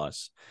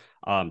surplus.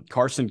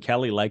 Carson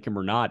Kelly, like him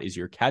or not, is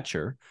your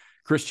catcher.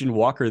 Christian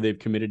Walker, they've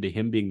committed to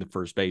him being the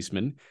first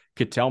baseman.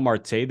 Ketel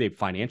Marte, they've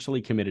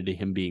financially committed to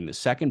him being the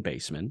second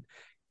baseman.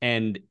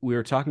 And we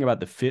were talking about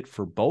the fit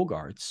for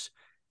Bogarts.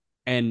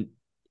 And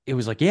it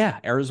was like, yeah,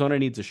 Arizona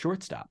needs a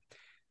shortstop.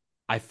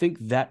 I think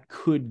that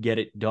could get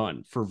it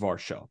done for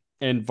Varsho.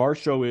 And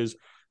Varsho is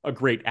a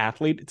great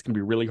athlete. It's going to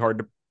be really hard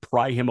to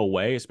pry him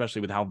away,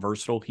 especially with how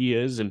versatile he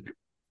is and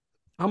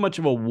how much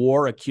of a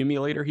WAR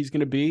accumulator he's going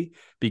to be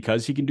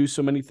because he can do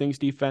so many things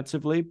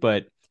defensively.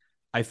 But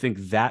I think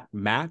that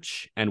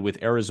match, and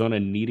with Arizona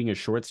needing a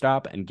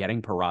shortstop and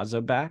getting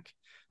Peraza back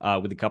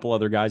with a couple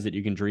other guys that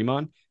you can dream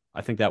on,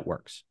 I think that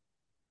works.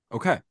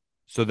 Okay.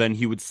 So then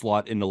he would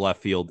slot into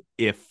left field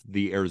if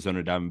the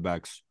Arizona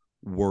Diamondbacks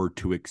were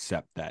to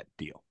accept that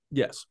deal.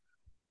 Yes.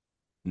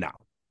 Now,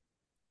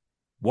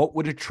 what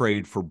would a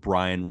trade for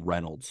Brian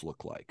Reynolds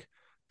look like?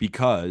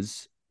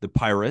 Because the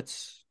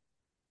Pirates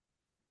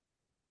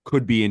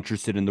could be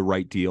interested in the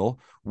right deal.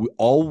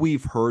 All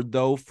we've heard,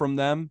 though, from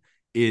them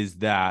is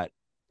that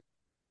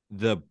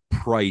the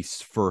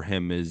price for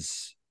him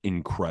is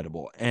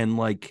incredible. And,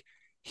 like,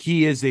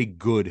 he is a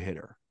good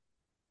hitter.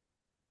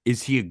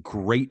 Is he a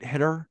great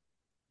hitter?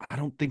 I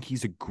don't think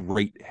he's a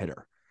great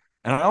hitter.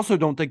 And I also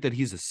don't think that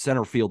he's a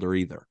center fielder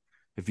either.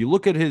 If you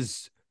look at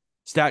his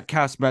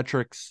StatCast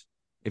metrics,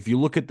 if you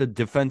look at the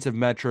defensive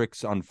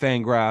metrics on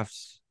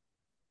Fangraphs,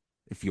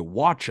 if you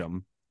watch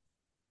him,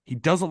 he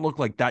doesn't look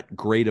like that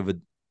great of a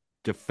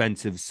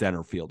defensive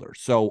center fielder.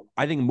 So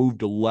I think a move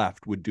to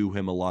left would do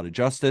him a lot of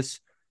justice.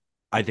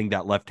 I think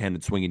that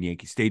left-handed swing in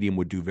Yankee Stadium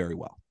would do very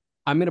well.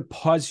 I'm going to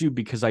pause you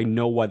because I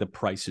know why the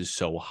price is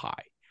so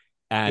high.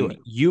 And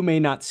you may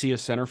not see a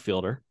center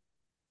fielder.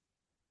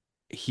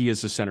 He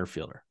is a center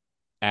fielder.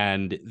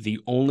 And the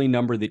only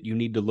number that you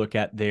need to look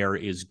at there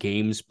is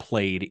games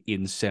played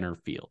in center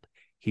field.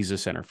 He's a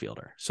center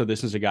fielder. So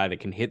this is a guy that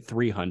can hit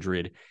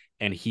 300,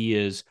 and he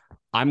is,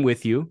 I'm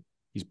with you.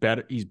 He's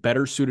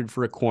better suited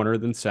for a corner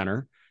than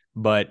center,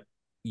 but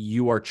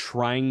you are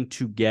trying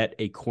to get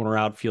a corner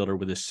outfielder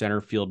with a center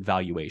field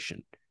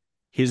valuation.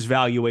 His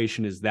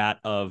valuation is that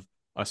of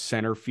a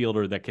center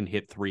fielder that can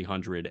hit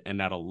 300 and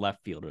not a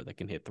left fielder that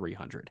can hit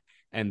 300.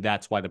 And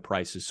that's why the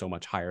price is so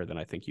much higher than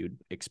I think you'd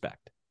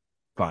expect.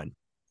 Fine.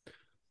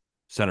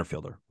 Center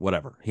fielder,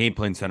 whatever. He ain't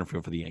playing center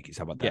field for the Yankees.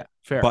 How about that? Yeah,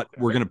 fair. But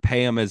we're going to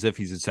pay him as if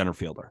he's a center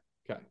fielder.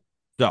 Okay.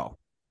 So,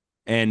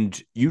 and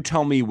you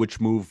tell me which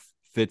move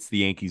fits the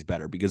Yankees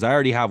better, because I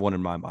already have one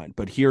in my mind.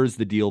 But here's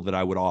the deal that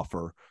I would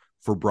offer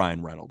for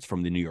Brian Reynolds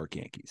from the New York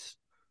Yankees.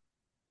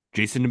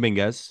 Jason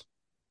Dominguez.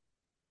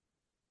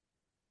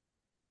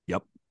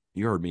 Yep.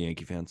 You heard me,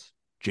 Yankee fans.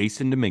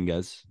 Jason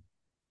Dominguez.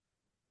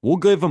 We'll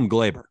give him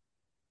Glaber.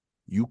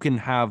 You can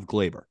have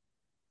Glaber.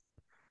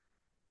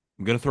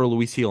 I'm going to throw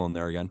Luis Gil in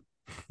there again.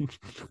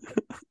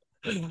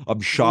 I'm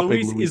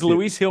shopping. Is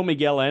Luis Gil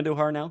Miguel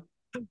Andujar now?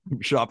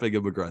 I'm shopping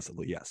him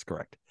aggressively. Yes,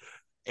 correct.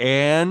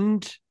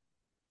 And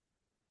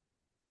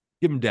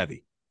give him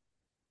Devi.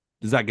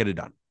 Does that get it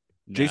done?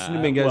 Jason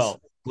Dominguez,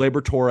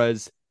 Gleyber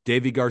Torres,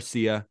 Davy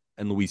Garcia,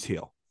 and Luis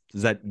Gil.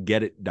 Does that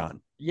get it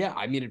done? Yeah,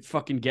 I mean, it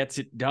fucking gets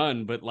it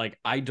done, but like,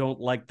 I don't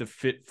like the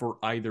fit for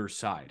either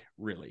side,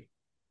 really.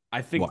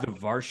 I think the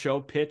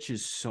Varsho pitch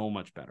is so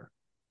much better.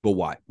 But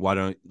why? Why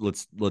don't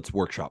let's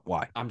workshop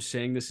why? I'm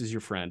saying this is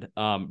your friend.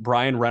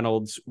 Brian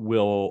Reynolds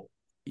will,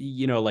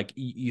 like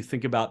you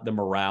think about the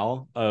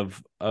morale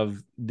of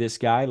this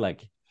guy,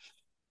 like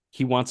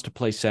he wants to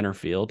play center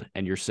field,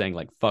 and you're saying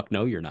like, fuck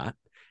no, you're not.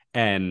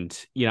 And,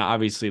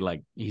 obviously,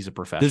 like, he's a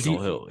Does he?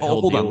 professional. He'll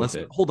Hold on. deal with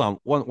it. Hold on.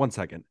 One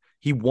second.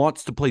 He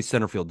wants to play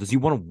center field. Does he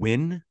want to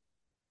win?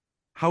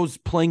 How's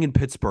playing in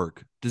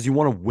Pittsburgh? Does he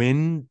want to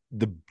win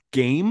the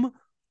game,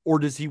 or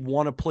does he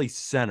want to play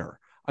center?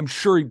 I'm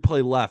sure he'd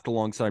play left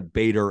alongside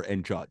Bader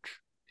and Judge,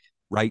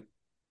 right?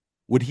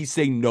 Would he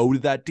say no to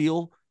that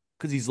deal?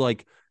 Because he's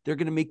like, they're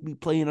going to make me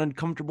play an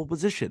uncomfortable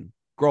position.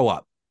 Grow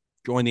up.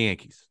 Join the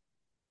Yankees.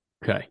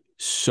 Okay.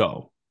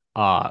 So,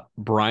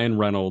 Brian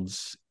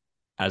Reynolds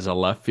as a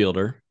left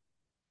fielder,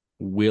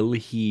 will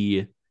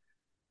he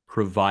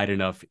provide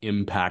enough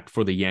impact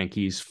for the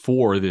Yankees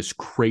for this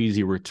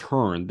crazy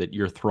return that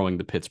you're throwing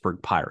the Pittsburgh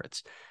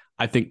Pirates?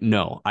 I think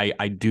no.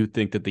 I do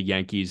think that the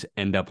Yankees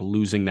end up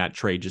losing that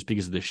trade just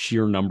because of the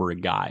sheer number of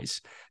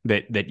guys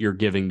that you're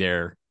giving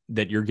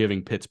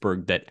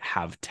Pittsburgh that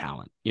have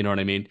talent. You know what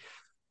I mean?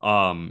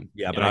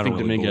 Yeah, but I think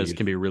don't really Dominguez believe.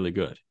 can be really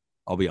good.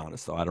 I'll be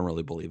honest, though. I don't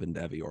really believe in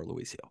Devi or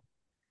Luisio.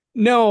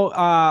 No,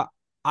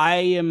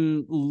 I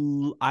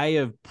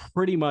have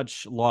pretty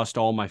much lost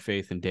all my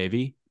faith in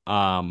Davey.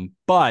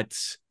 But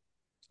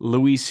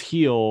Luis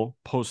Heel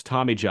post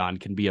Tommy John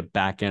can be a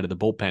back end of the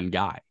bullpen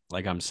guy,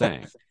 like I'm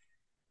saying.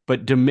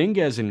 But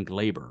Dominguez and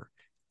Glaber,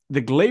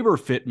 the Glaber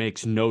fit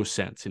makes no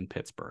sense in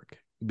Pittsburgh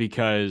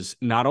because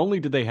not only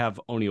do they have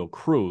O'Neal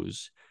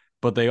Cruz,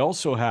 but they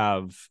also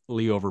have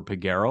Leover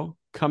Peguero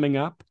coming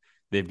up.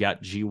 They've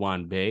got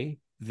G1 Bay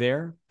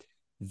there.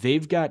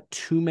 They've got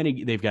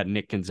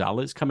Nick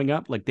Gonzalez coming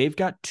up. Like, they've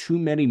got too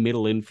many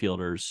middle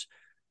infielders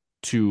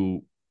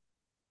to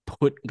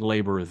put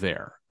Glaber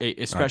there,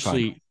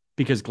 especially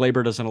because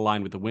Glaber doesn't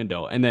align with the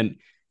window. And then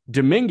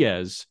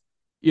Dominguez,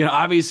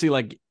 obviously,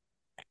 like,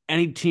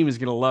 any team is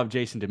going to love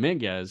Jason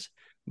Dominguez,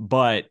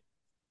 but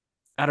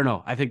I don't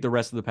know. I think the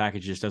rest of the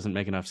package just doesn't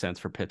make enough sense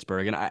for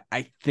Pittsburgh. And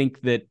I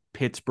think that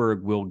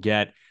Pittsburgh will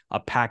get a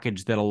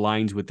package that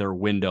aligns with their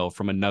window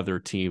from another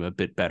team a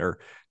bit better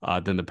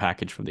than the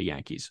package from the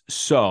Yankees.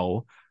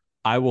 So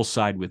I will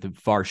side with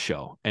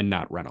Varsho and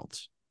not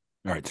Reynolds.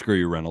 All right, screw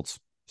you, Reynolds.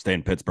 Stay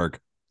in Pittsburgh.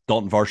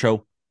 Dalton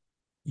Varsho,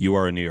 you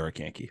are a New York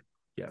Yankee.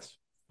 Yes.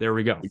 There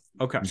we go.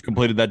 Okay. Just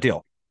completed that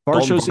deal.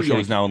 Varsho's Dalton Varsho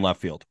is now in left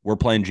field. We're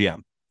playing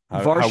GM.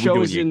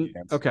 Varsho is in.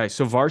 Okay,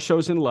 so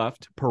Varsho's in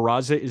left.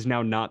 Peraza is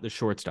now not the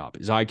shortstop.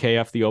 Is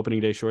IKF the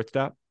opening day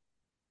shortstop?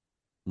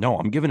 No,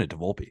 I'm giving it to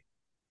Volpe.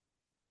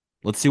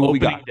 Let's see what we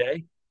got.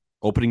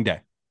 Opening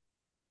day.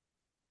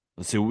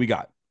 Let's see what we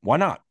got. Why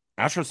not?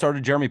 Astros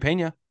started Jeremy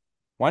Pena.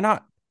 Why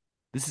not?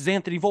 This is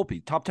Anthony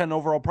Volpe, top 10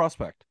 overall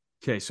prospect.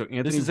 Okay, so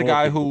Anthony This is Volpe, a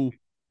guy who,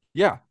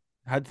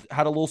 had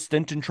a little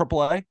stint in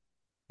AAA.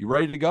 You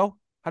ready to go?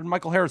 How did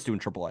Michael Harris do in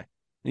AAA?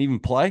 Did he even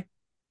play?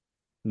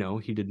 No,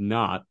 he did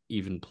not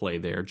even play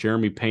there.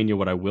 Jeremy Pena,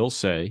 what I will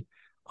say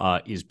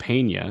is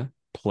Pena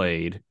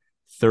played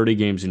 30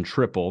 games in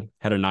triple,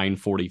 had a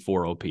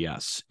 944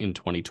 OPS in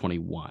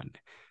 2021.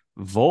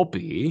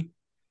 Volpe,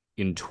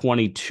 in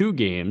 22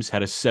 games,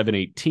 had a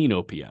 718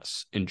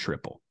 OPS in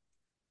triple.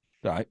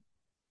 All right.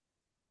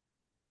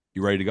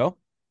 You ready to go?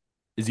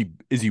 Is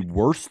he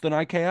worse than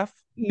IKF?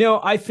 No,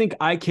 I think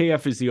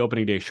IKF is the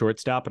opening day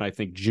shortstop, and I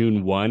think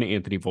June 1,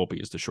 Anthony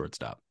Volpe is the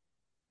shortstop.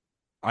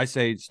 I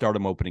say start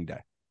him opening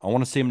day. I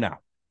want to see him now.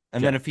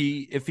 And then if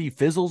he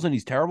fizzles and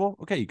he's terrible,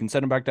 okay, you can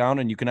send him back down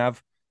and you can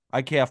have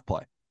IKF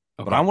play.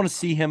 Okay. But I want to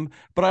see him.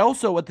 But I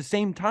also, at the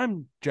same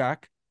time,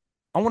 Jack,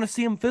 I want to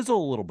see him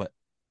fizzle a little bit.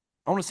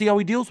 I want to see how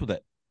he deals with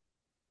it.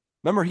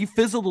 Remember, he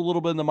fizzled a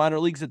little bit in the minor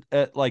leagues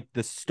at like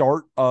the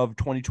start of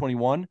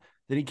 2021.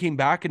 Then he came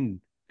back and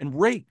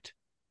raked.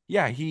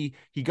 Yeah, he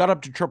got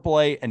up to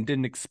AAA and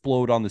didn't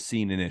explode on the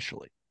scene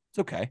initially. It's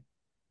okay.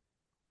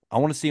 I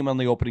want to see him on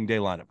the opening day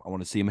lineup. I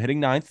want to see him hitting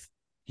ninth.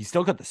 He's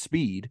still got the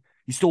speed.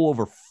 He stole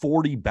over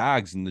 40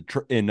 bags in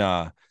between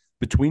AA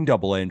and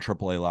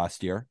AAA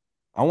last year.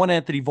 I want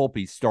Anthony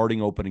Volpe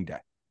starting opening day.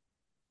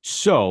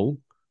 So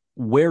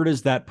where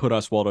does that put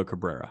Oswaldo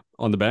Cabrera?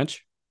 On the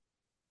bench?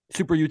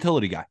 Super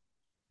utility guy,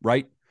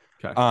 right?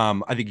 Okay.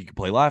 I think he could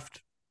play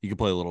left. He could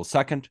play a little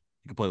second.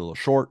 He could play a little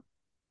short.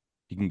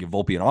 He can give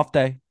Volpe an off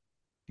day.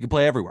 He can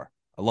play everywhere.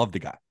 I love the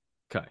guy.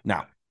 Okay.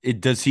 Now,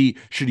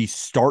 should he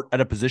start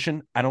at a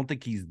position? I don't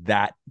think he's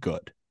that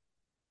good.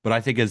 But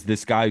I think as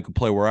this guy who can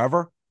play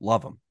wherever,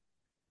 love him.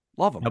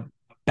 Love him. Now,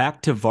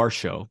 back to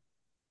Varsho.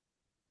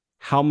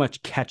 How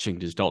much catching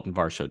does Dalton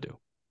Varsho do?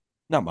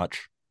 Not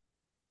much.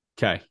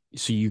 Okay.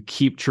 So you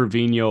keep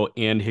Trevino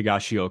and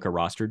Higashioka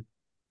rostered?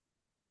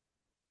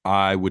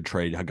 I would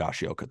trade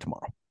Higashioka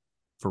tomorrow.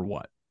 For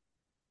what?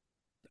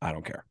 I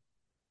don't care.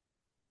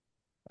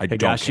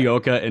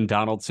 Higashioka and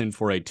Donaldson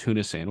for a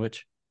tuna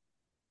sandwich?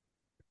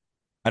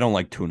 I don't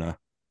like tuna,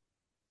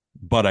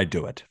 but I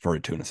do it for a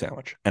tuna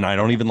sandwich. And I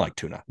don't even like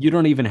tuna. You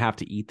don't even have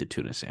to eat the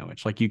tuna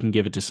sandwich. Like, you can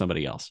give it to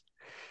somebody else.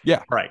 Yeah.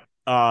 All right.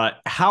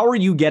 How are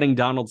you getting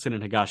Donaldson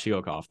and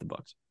Higashioka off the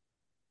books?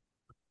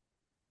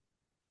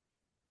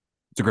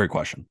 It's a great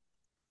question.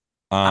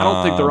 I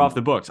don't think they're off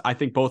the books. I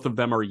think both of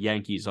them are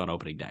Yankees on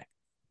opening day.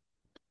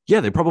 Yeah,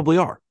 they probably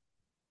are.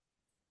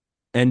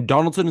 And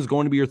Donaldson is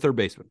going to be your third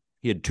baseman.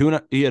 He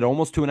had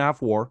almost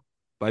 2.5 WAR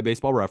by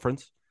Baseball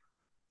Reference.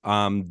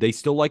 They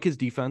still like his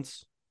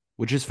defense,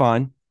 which is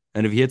fine.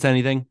 And if he hits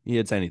anything, he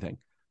hits anything.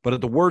 But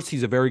at the worst,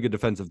 he's a very good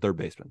defensive third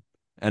baseman.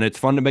 And it's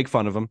fun to make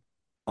fun of him.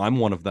 I'm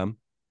one of them.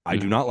 I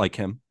do not like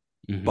him,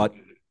 but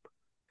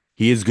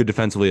he is good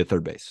defensively at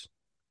third base.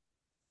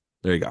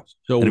 There you go.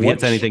 So and if he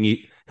hits anything,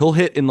 he'll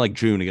hit in like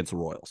June against the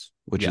Royals,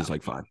 which is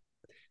like fine.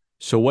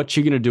 So what's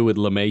she going to do with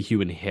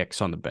LeMahieu and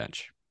Hicks on the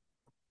bench?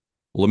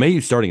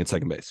 LeMahieu starting at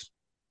second base.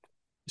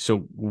 So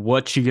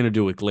what's she going to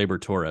do with Gleyber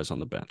Torres on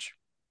the bench?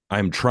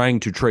 I'm trying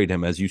to trade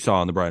him, as you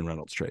saw in the Brian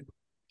Reynolds trade.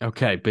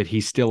 Okay, but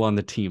he's still on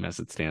the team as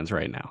it stands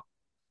right now.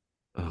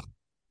 Ugh.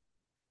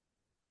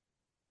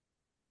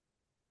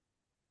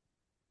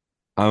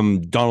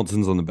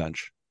 Donaldson's on the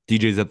bench.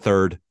 DJ's at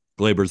third.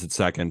 Gleyber's at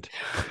second.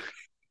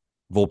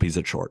 Volpe's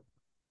at short.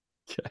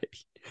 Okay.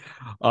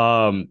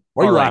 Why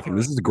are you laughing?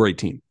 This is a great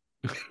team.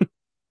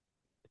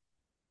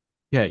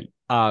 Okay.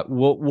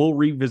 We'll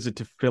revisit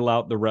to fill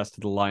out the rest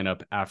of the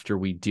lineup after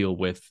we deal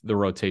with the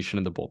rotation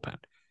in the bullpen.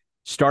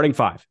 Starting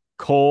five: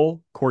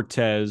 Cole,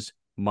 Cortez,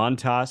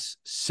 Montas,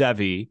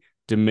 Sevy,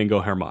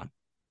 Domingo Germán.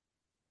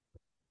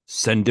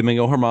 Send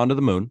Domingo Germán to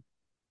the moon.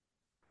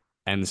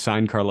 And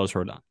sign Carlos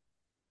Rodon.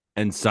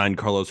 And sign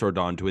Carlos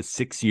Rodon to a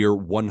 6-year,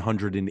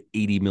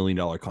 $180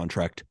 million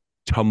contract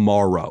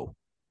tomorrow.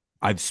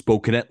 I've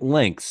spoken at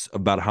lengths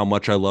about how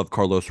much I love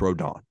Carlos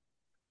Rodon.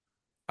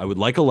 I would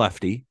like a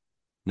lefty.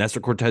 Nestor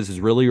Cortez is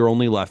really your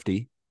only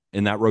lefty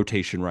in that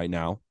rotation right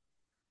now.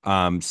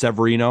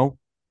 Severino,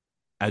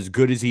 as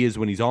good as he is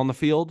when he's on the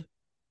field,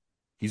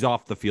 he's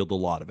off the field a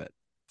lot of it.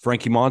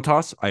 Frankie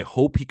Montas, I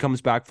hope he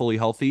comes back fully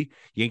healthy.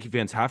 Yankee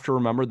fans have to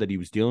remember that he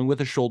was dealing with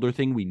a shoulder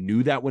thing. We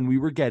knew that when we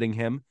were getting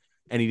him,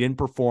 and he didn't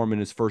perform in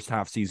his first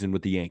half season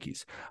with the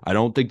Yankees. I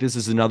don't think this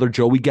is another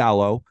Joey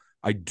Gallo.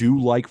 I do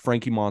like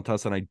Frankie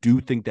Montas, and I do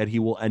think that he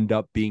will end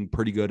up being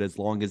pretty good as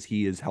long as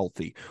he is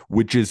healthy,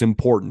 which is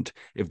important.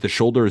 If the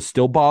shoulder is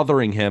still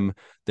bothering him,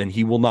 then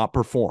he will not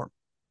perform.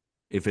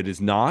 If it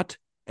is not,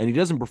 and he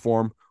doesn't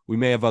perform, we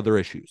may have other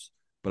issues.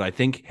 But I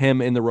think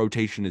him in the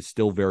rotation is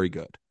still very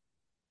good.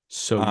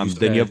 So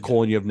then you have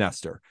Cole and you have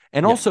Nestor.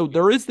 And also,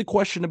 there is the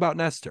question about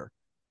Nestor.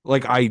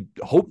 Like, I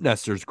hope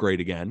Nestor's great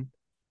again,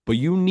 but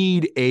you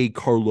need a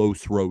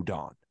Carlos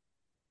Rodon.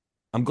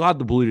 I'm glad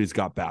the Blue Jays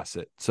got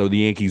Bassett, so the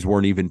Yankees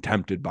weren't even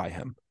tempted by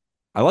him.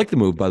 I like the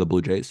move by the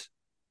Blue Jays,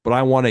 but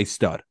I want a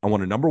stud. I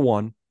want a number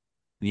one.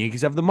 The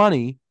Yankees have the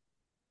money.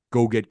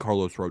 Go get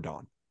Carlos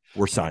Rodon.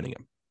 We're signing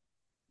him.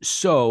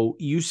 So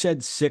you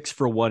said 6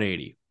 for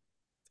 180.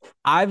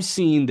 I've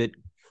seen that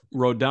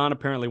Rodon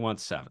apparently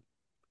wants 7.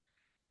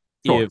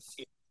 Sure. If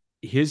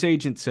his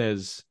agent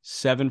says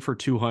 7 for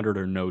 200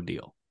 or no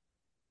deal,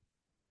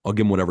 I'll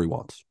give him whatever he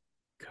wants.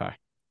 Okay.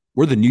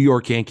 We're the New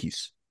York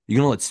Yankees. You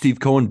going to let Steve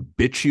Cohen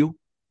bitch you?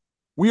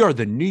 We are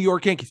the New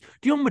York Yankees.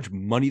 Do you know how much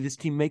money this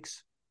team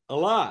makes? A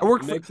lot. I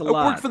worked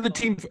for the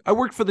team. I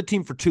worked for the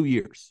team for 2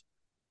 years.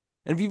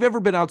 And if you've ever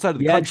been outside of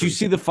the country, did you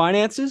see the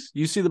finances?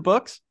 You see the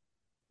books?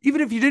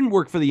 Even if you didn't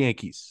work for the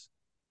Yankees,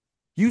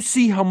 you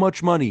see how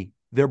much money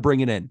they're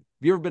bringing in. Have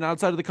you ever been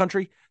outside of the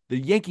country? The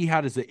Yankee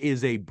hat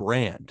is a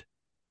brand.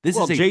 This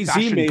is a Jay-Z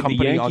fashion made company.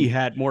 The Yankee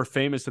hat more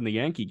famous than the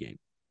Yankee game.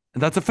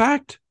 And that's a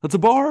fact. That's a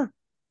bar.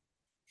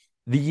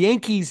 The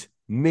Yankees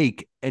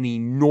make an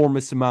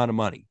enormous amount of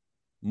money,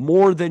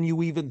 more than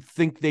you even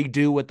think they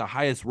do at the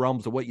highest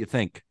realms of what you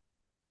think.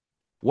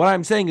 What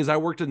I'm saying is I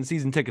worked in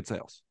season ticket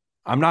sales.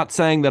 I'm not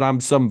saying that I'm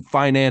some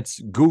finance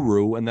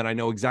guru and that I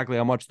know exactly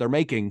how much they're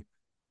making,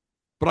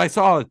 but I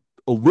saw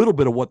a little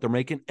bit of what they're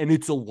making, and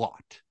it's a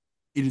lot.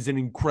 It is an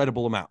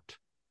incredible amount.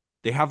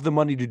 They have the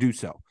money to do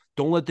so.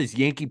 Don't let this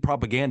Yankee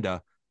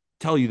propaganda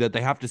tell you that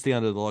they have to stay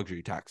under the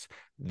luxury tax.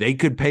 They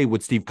could pay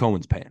what Steve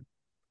Cohen's paying.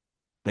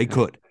 They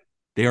could.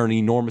 They are an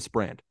enormous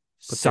brand.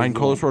 But sign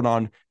Carlos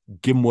Rodon,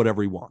 give him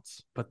whatever he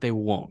wants. But they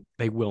won't.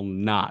 They will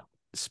not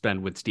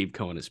spend what Steve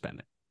Cohen is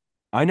spending.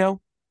 I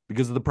know,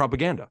 because of the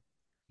propaganda.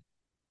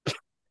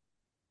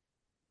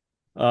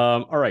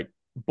 All right.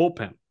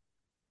 Bullpen.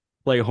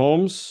 Clay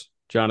Holmes,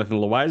 Jonathan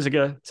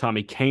Loaizaga,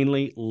 Tommy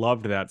Kahnle.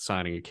 Loved that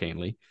signing of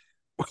Kahnle.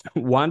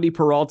 Wandy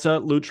Peralta,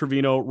 Lou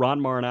Trevino,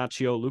 Ron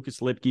Marinaccio, Lucas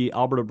Litke,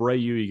 Albert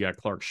Abreu. You got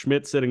Clark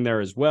Schmidt sitting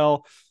there as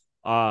well.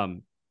 Do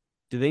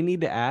they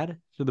need to add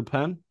to the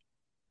pen?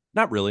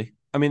 Not really.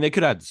 I mean, they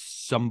could add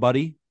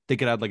somebody. They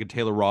could add like a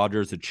Taylor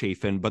Rogers, a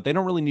Chafin, but they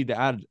don't really need to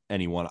add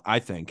anyone, I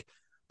think.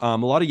 A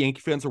lot of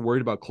Yankee fans are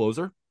worried about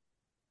closer,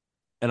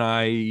 and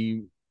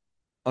I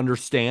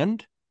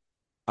understand.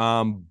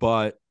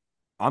 But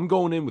I'm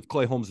going in with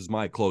Clay Holmes as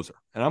my closer,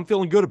 and I'm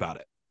feeling good about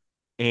it.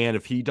 And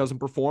if he doesn't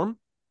perform,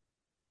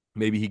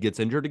 maybe he gets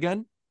injured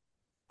again,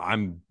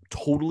 I'm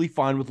totally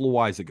fine with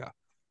Loaizaga.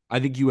 I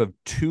think you have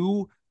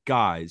two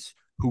guys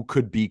who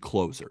could be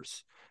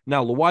closers.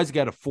 Now, Loaizaga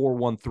had a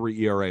 4.13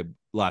 ERA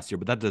last year,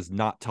 but that does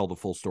not tell the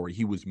full story.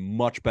 He was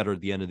much better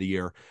at the end of the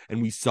year,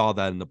 and we saw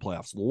that in the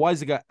playoffs.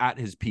 Loaizaga at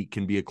his peak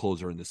can be a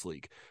closer in this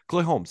league.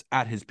 Clay Holmes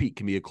at his peak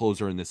can be a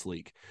closer in this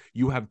league.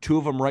 You have two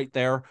of them right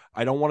there.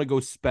 I don't want to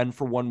go spend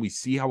for one. We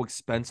see how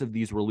expensive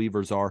these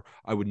relievers are.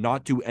 I would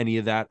not do any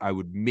of that. I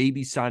would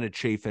maybe sign a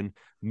Chafin.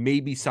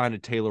 maybe sign a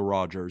Taylor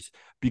Rogers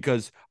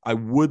because I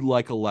would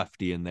like a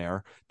lefty in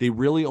there. They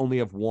really only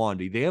have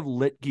Wandy. They have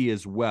Litke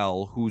as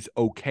well, who's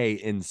okay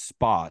in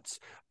spots,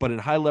 but in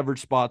high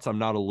leverage spots, I'm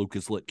not a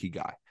Lucas Litke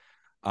guy.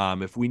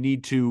 If we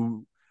need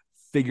to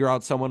figure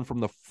out someone from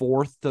the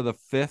 4th to the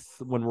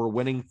 5th when we're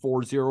winning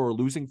 4-0 or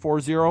losing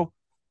 4-0,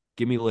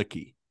 give me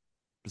Litke.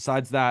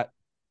 Besides that,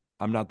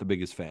 I'm not the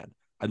biggest fan.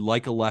 I'd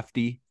like a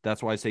lefty.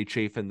 That's why I say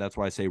Chafin. That's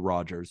why I say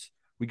Rogers.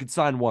 We could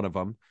sign one of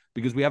them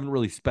because we haven't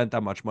really spent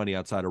that much money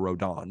outside of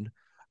Rodon.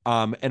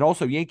 And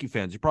also, Yankee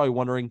fans, you're probably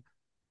wondering,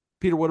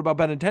 Peter, what about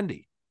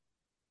Benintendi?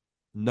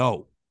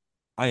 No,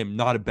 I am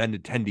not a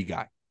Benintendi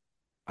guy.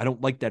 I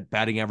don't like that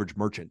batting average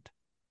merchant.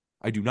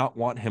 I do not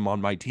want him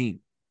on my team.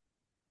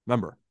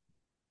 Remember,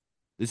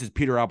 this is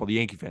Peter Apple, the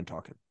Yankee fan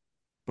talking,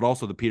 but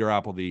also the Peter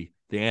Apple, the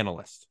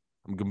analyst.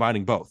 I'm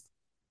combining both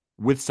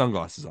with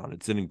sunglasses on.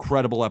 It's an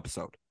incredible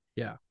episode.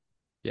 Yeah.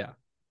 Yeah.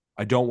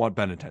 I don't want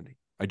Benintendi.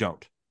 I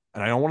don't.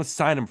 And I don't want to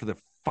sign him for the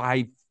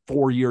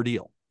 4-year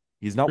deal.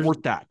 He's not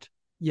worth that.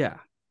 Yeah.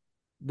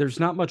 There's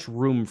not much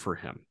room for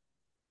him.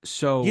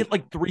 So he hit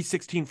like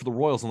 316 for the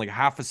Royals in like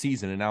half a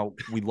season, and now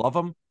we love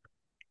him.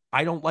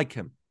 I don't like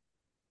him.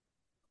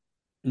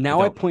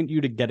 Now I point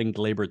you to getting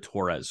Gleyber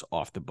Torres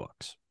off the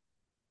books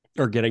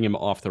or getting him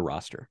off the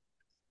roster.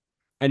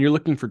 And you're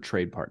looking for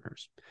trade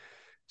partners.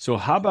 So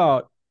how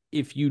about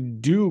if you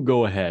do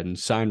go ahead and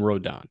sign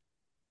Rodon?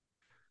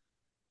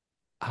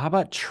 How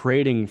about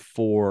trading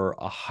for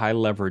a high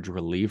leverage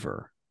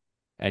reliever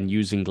and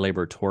using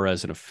Gleyber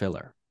Torres in a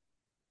filler?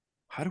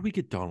 How do we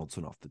get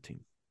Donaldson off the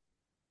team?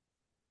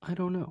 I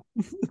don't know.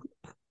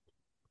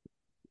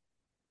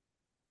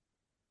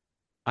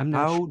 I'm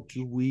not How sure.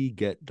 do we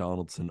get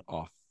Donaldson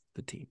off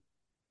the team?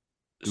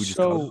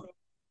 So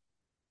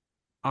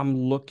I'm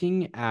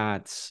looking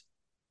at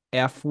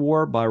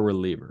F-WAR by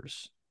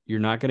relievers.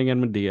 You're not getting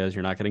Edwin Diaz.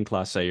 You're not getting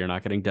Clase. You're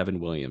not getting Devin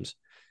Williams.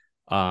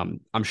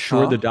 I'm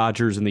sure the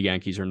Dodgers and the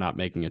Yankees are not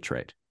making a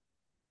trade.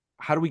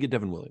 How do we get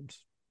Devin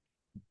Williams?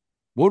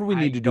 What do we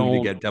need to do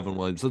to get Devin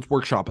Williams? Let's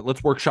workshop it.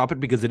 Let's workshop it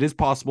because it is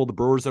possible the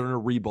Brewers are in a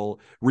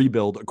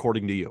rebuild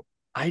according to you.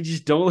 I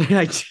just don't.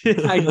 It's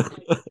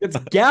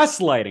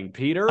gaslighting,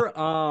 Peter.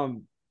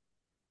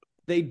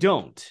 They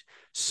don't.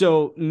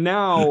 So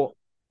now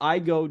I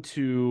go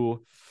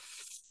to.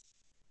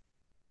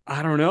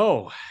 I don't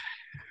know.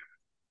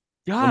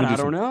 God, I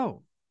don't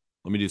know.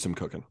 Let me do some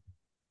cooking.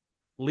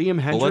 Liam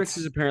Hendricks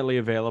is apparently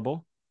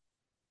available.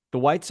 The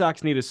White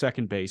Sox need a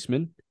second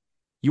baseman.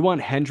 You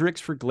want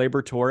Hendricks for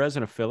Gleyber Torres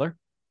and a filler?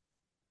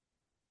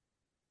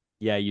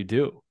 Yeah, you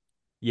do.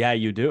 Yeah,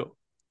 you do.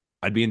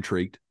 I'd be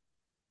intrigued.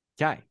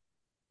 Okay.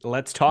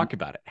 Let's talk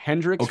about it.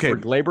 Hendricks for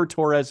Gleyber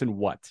Torres and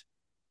what?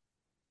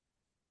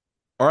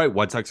 All right,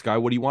 White Sox guy,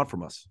 what do you want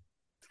from us?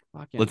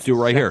 Let's do it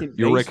right here.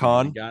 You're Rick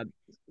Hahn.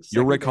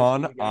 You're Rick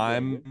Hahn.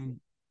 I'm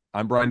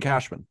Brian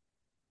Cashman.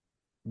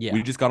 Yeah.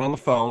 We just got on the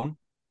phone,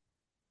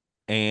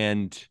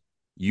 and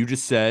you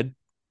just said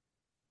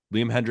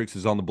Liam Hendricks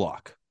is on the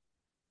block.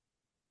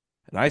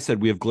 And I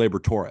said we have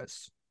Gleyber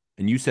Torres,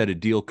 and you said a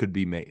deal could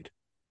be made.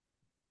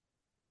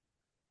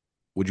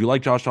 Would you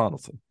like Josh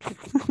Donaldson?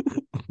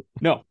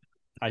 No,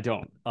 I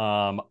don't.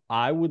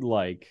 I would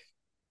like.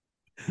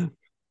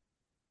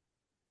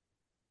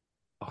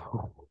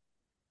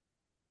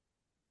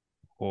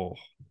 Oh.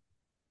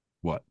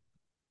 What?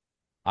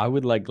 I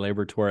would like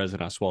Gleyber Torres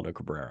and Oswaldo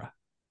Cabrera.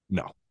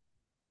 No.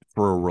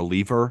 For a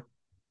reliever?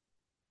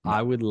 No.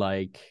 I would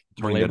like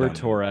Gleyber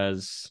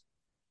Torres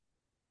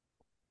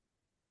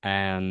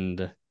and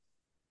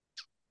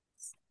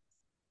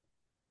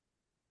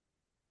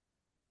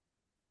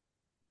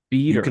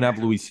Beater. You can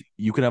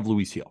have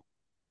Luis Heel.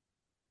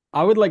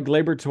 I would like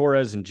Gleyber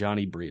Torres and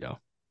Johnny Brito.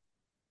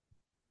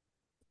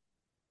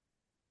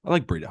 I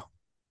like Brito.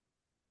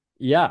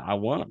 Yeah, I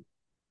want him.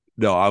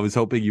 No, I was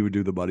hoping you would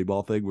do the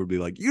Moneyball thing. Would be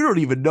like, you don't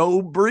even know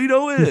who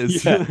Brito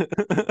is.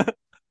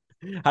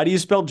 How do you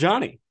spell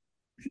Johnny?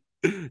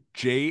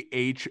 Johonny.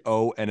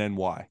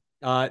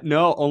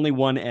 No, only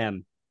one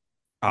N.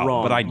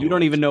 Wrong. But you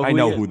don't even know. I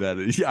know who that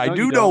is. Yeah, I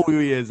do know who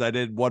he is. I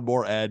did one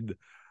more N.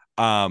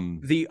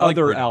 The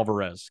other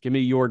Alvarez. Give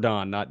me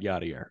Jordan, not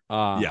Yadier.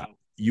 Yeah,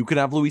 you can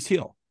have Luis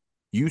Heel.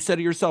 You said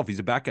it yourself. He's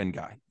a back end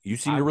guy. You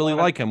seem to really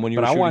like him when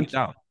you're shooting it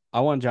down. I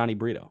want Johnny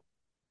Brito.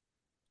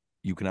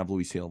 You can have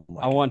Luis Heel.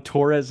 I want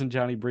Torres and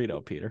Johnny Brito,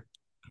 Peter.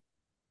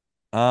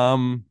 Let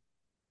me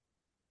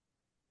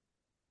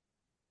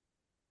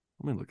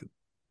look at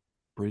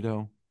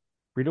Brito.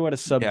 Brito had a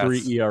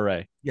sub-3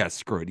 ERA. Yeah,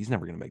 screw it. He's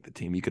never going to make the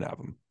team. You can have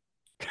him.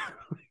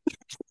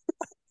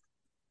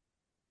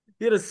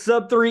 He had a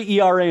sub-3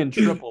 ERA in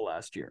triple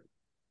last year.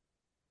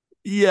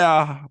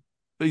 Yeah,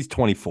 but he's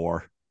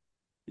 24.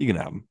 You can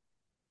have him.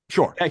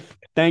 Sure. Hey,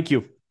 thank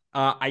you.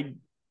 I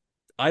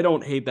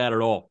don't hate that at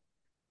all.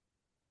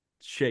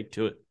 Shake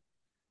to it.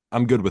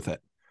 I'm good with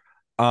it.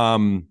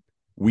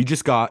 We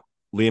just got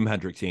Liam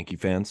Hendricks, Yankee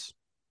fans.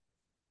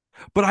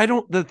 But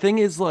the thing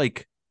is,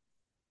 like,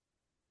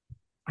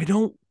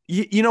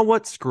 You know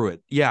what? Screw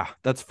it. Yeah,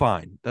 that's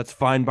fine. That's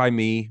fine by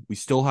me. We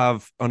still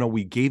have. Oh no,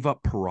 we gave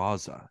up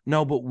Peraza.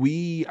 No, but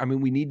we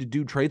need to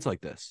do trades like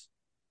this.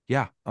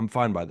 Yeah, I'm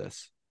fine by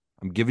this.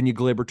 I'm giving you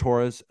Gleyber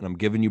Torres and I'm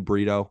giving you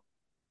Brito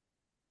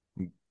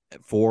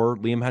for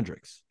Liam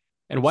Hendricks.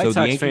 And White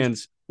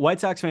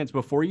Sox fans,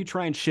 before you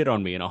try and shit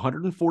on me, in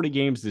 140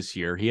 games this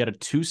year, he had a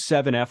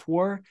 2.7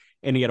 F/WAR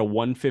and he had a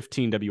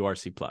 115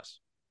 WRC plus.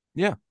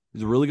 Yeah,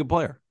 he's a really good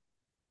player.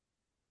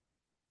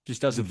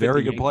 Just doesn't he's a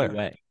very good Yankee player.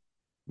 Way.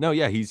 No,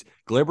 yeah,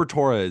 Gleyber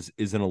Torres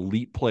is an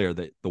elite player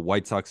that the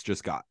White Sox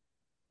just got.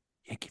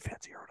 Yankee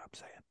fans hear what I'm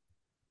saying.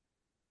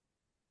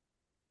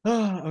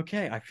 Oh,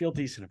 okay. I feel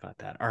decent about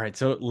that. All right.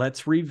 So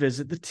let's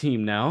revisit the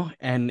team now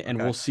and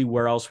we'll see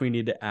where else we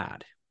need to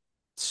add.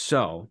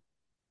 So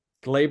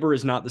Gleyber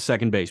is not the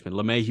second baseman.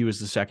 LeMahieu is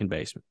the second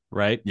baseman,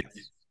 right?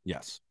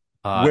 Yes.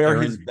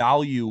 Where his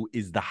value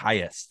is the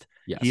highest.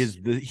 Yes.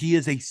 He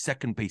is a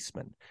second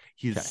baseman.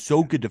 He is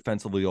so good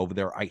defensively over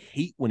there. I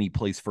hate when he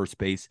plays first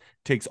base,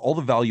 takes all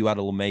the value out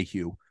of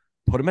LeMahieu,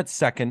 put him at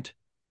second.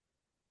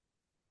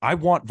 I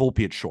want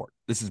Volpe at short.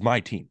 This is my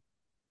team.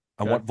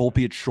 I want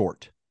Volpe at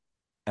short.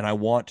 And I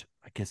want,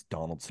 I guess,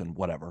 Donaldson,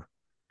 whatever,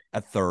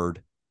 at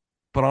third.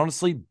 But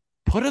honestly,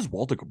 put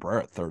Oswaldo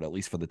Cabrera at third, at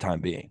least for the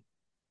time being.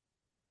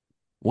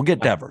 We'll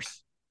get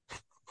Devers.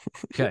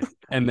 Okay.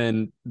 And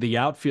then the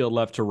outfield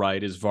left to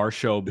right is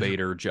Varsho,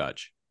 Bader,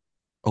 Judge.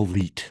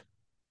 Elite.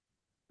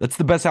 That's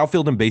the best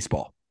outfield in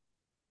baseball.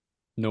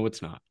 No,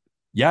 it's not.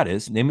 Yeah, it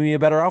is. Name me a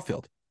better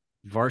outfield.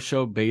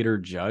 Varsho, Bader,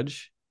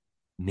 Judge.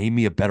 Name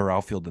me a better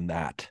outfield than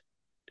that.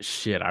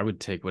 Shit, I would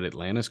take what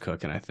Atlanta's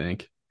cooking, I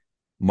think.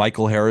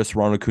 Michael Harris,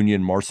 Ron Acuna,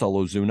 and Marcell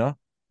Ozuna?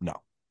 No.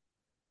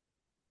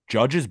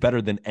 Judge is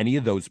better than any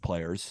of those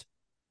players.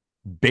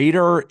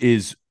 Bader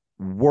is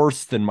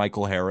worse than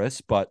Michael Harris,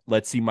 but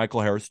let's see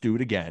Michael Harris do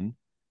it again.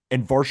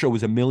 And Varsho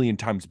is a million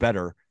times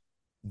better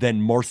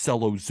than Marcell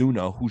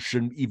Ozuna, who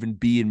shouldn't even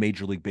be in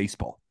Major League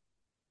Baseball.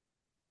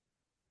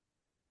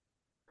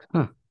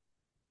 Huh.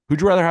 Who'd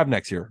you rather have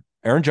next year?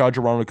 Aaron Judge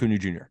or Ron Acuna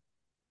Jr.?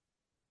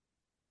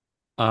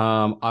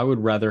 I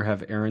would rather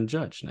have Aaron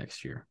Judge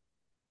next year.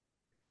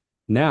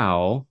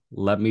 Now,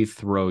 let me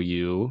throw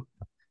you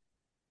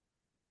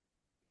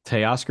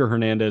Teoscar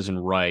Hernandez in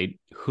right,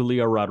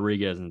 Julio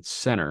Rodriguez in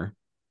center,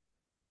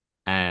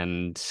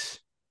 and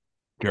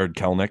Jared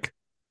Kelenic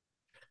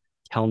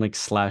 /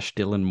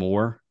 Dylan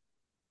Moore.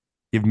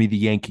 Give me the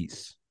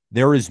Yankees.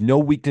 There is no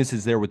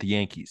weaknesses there with the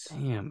Yankees.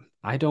 Damn,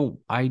 I don't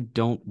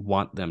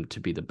want them to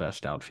be the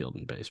best outfield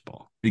in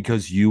baseball.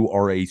 Because you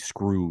are a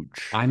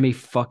Scrooge. I'm a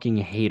fucking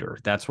hater.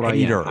 That's what I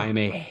am. I'm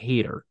a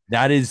hater.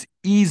 That is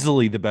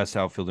easily the best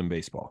outfield in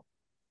baseball.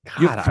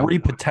 God, you have 3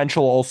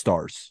 potential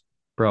all-stars.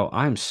 Bro,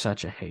 I'm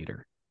such a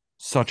hater.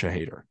 Such a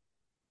hater.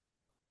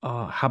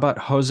 How about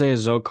Jose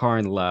Azocar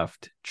in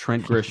left,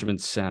 Trent Grisham in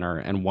center,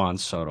 and Juan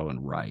Soto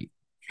in right?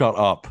 Shut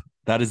up.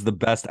 That is the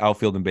best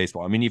outfield in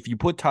baseball. I mean, if you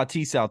put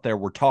Tatis out there,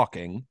 we're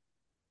talking.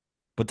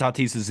 But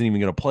Tatis isn't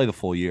even going to play the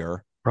full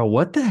year. Bro,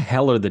 what the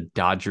hell are the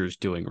Dodgers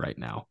doing right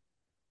now?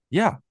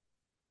 Yeah.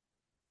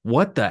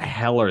 What the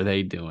hell are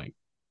they doing?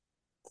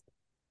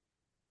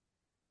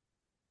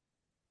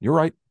 You're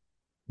right.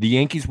 The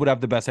Yankees would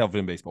have the best outfield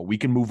in baseball. We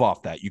can move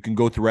off that. You can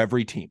go through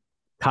every team.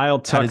 Kyle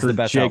Tucker, Jake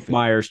outfield.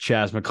 Myers,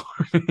 Chas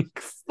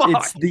McCormick.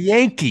 It's the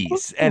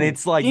Yankees, and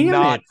it's like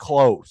not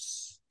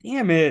close.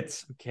 Damn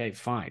it. Okay,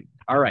 fine.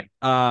 All right.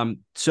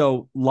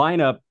 So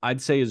lineup,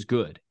 I'd say, is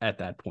good at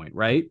that point,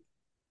 right?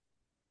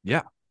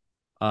 Yeah.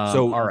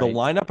 So the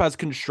lineup as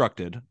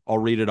constructed, I'll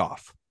read it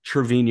off.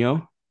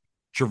 Trevino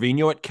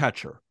at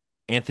catcher,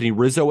 Anthony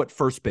Rizzo at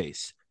first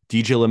base,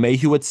 DJ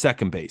LeMahieu at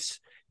second base.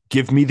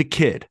 Give me the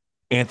kid,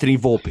 Anthony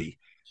Volpe.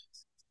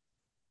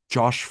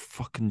 Josh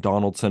fucking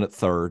Donaldson at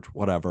third,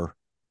 whatever.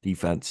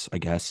 Defense, I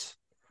guess.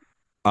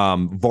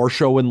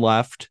 Varsho in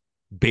left,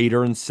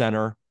 Bader in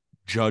center,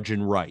 Judge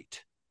in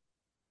right.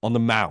 On the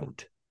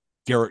mound,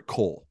 Garrett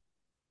Cole,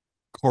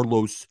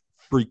 Carlos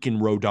freaking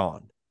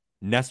Rodon,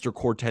 Nestor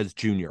Cortez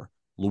Jr.,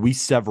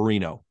 Luis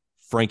Severino,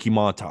 Frankie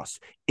Montas.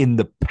 In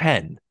the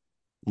pen,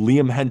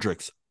 Liam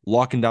Hendricks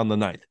locking down the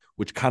ninth,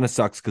 which kind of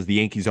sucks because the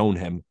Yankees own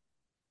him.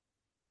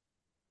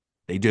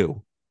 They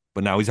do,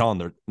 but now he's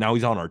on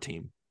our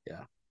team.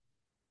 Yeah,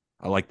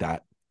 I like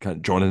that. Kind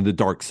of joining the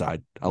dark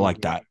side. I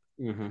like that.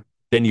 Mm-hmm.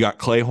 Then you got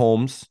Clay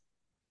Holmes.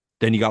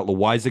 Then you got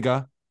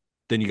Loizaga.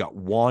 Then you got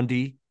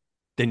Wandy.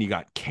 Then you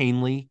got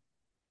Canely.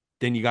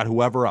 Then you got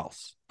whoever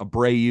else.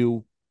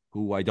 Abreu,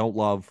 who I don't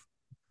love.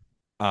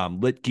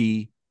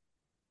 Litke.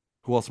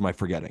 Who else am I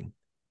forgetting?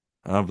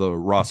 I don't have the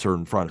roster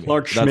in front of me.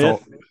 Clark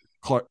Schmidt.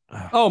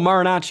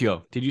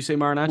 Marinaccio. Did you say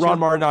Marinaccio? Ron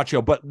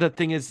Marinaccio. But the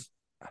thing is,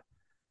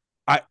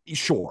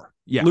 sure.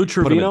 Yeah. Lou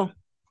Trevino.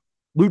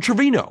 Lou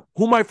Trevino.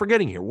 Who am I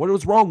forgetting here? What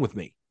was wrong with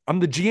me? I'm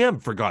the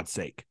GM, for God's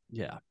sake.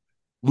 Yeah.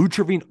 Lou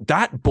Trevino.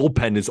 That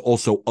bullpen is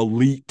also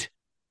elite.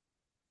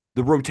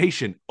 The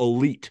rotation,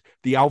 elite.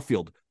 The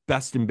outfield,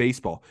 best in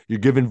baseball. You're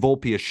giving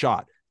Volpe a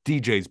shot.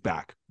 DJ's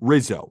back.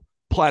 Rizzo,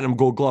 Platinum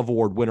Gold Glove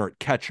Award winner at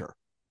catcher.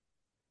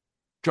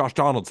 Josh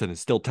Donaldson is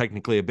still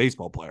technically a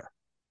baseball player.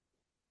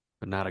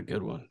 But not a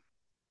good one.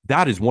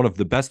 That is one of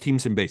the best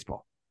teams in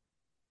baseball.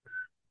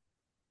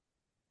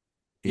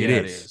 It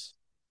is.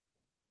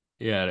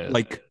 Yeah, it is.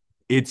 Like,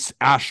 it's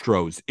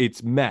Astros,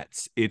 it's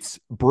Mets, it's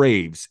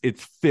Braves,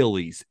 it's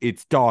Phillies,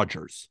 it's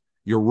Dodgers.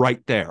 You're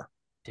right there.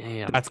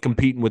 Damn. That's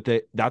competing with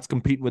the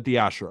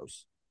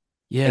Astros.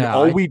 Yeah. And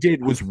all we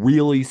did was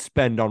really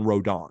spend on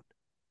Rodon.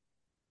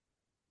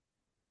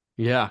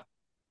 Yeah.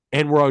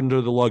 And we're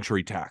under the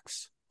luxury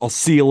tax. I'll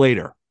see you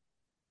later.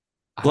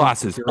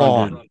 Glasses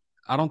on.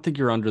 I don't think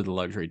you're under the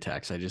luxury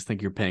tax. I just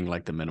think you're paying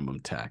like the minimum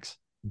tax.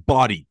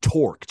 Body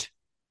torqued.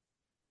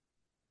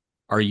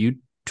 Are you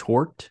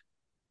torqued?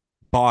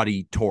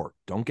 Body torqued.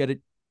 Don't get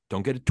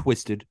it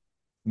twisted.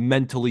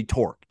 Mentally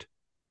torqued.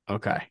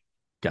 Okay.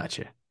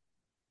 Gotcha.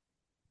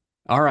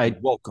 All right.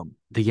 Welcome.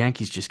 The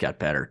Yankees just got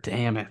better.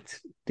 Damn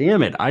it.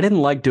 I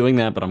didn't like doing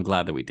that, but I'm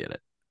glad that we did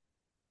it.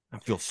 I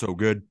feel so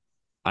good.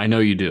 I know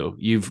you do.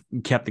 You've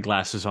kept the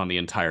glasses on the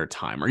entire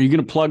time. Are you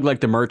going to plug like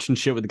the merch and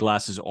shit with the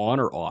glasses on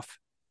or off?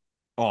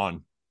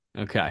 On.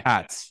 Okay.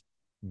 Hats.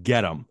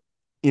 Get them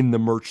in the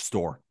merch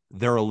store.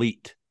 They're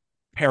elite.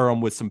 Pair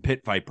them with some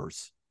pit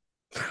vipers.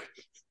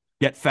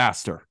 Get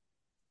faster.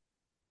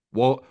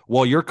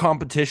 While your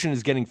competition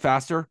is getting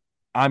faster,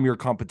 I'm your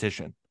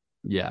competition.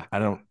 Yeah. I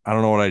don't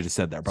know what I just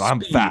said there, but Speed.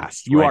 I'm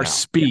fast. You right are now.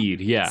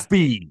 speed. Yeah.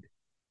 Speed.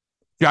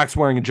 Jack's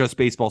wearing a Just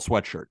Baseball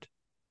sweatshirt.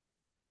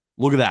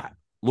 Look at that.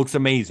 Looks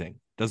amazing.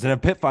 Doesn't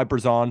have pit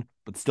vipers on,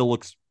 but still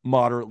looks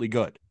moderately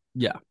good.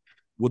 Yeah.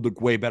 Would look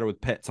way better with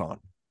pits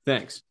on.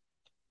 Thanks.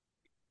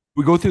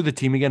 We go through the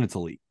team again. It's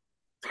elite.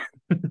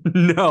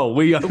 No,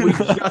 we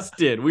just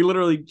did. We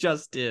literally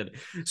just did.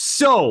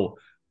 So,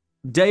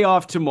 day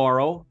off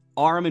tomorrow.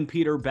 Aram and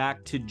Peter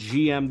back to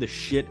GM the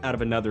shit out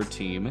of another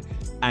team.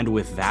 And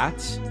with that,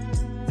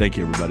 thank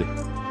you,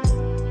 everybody.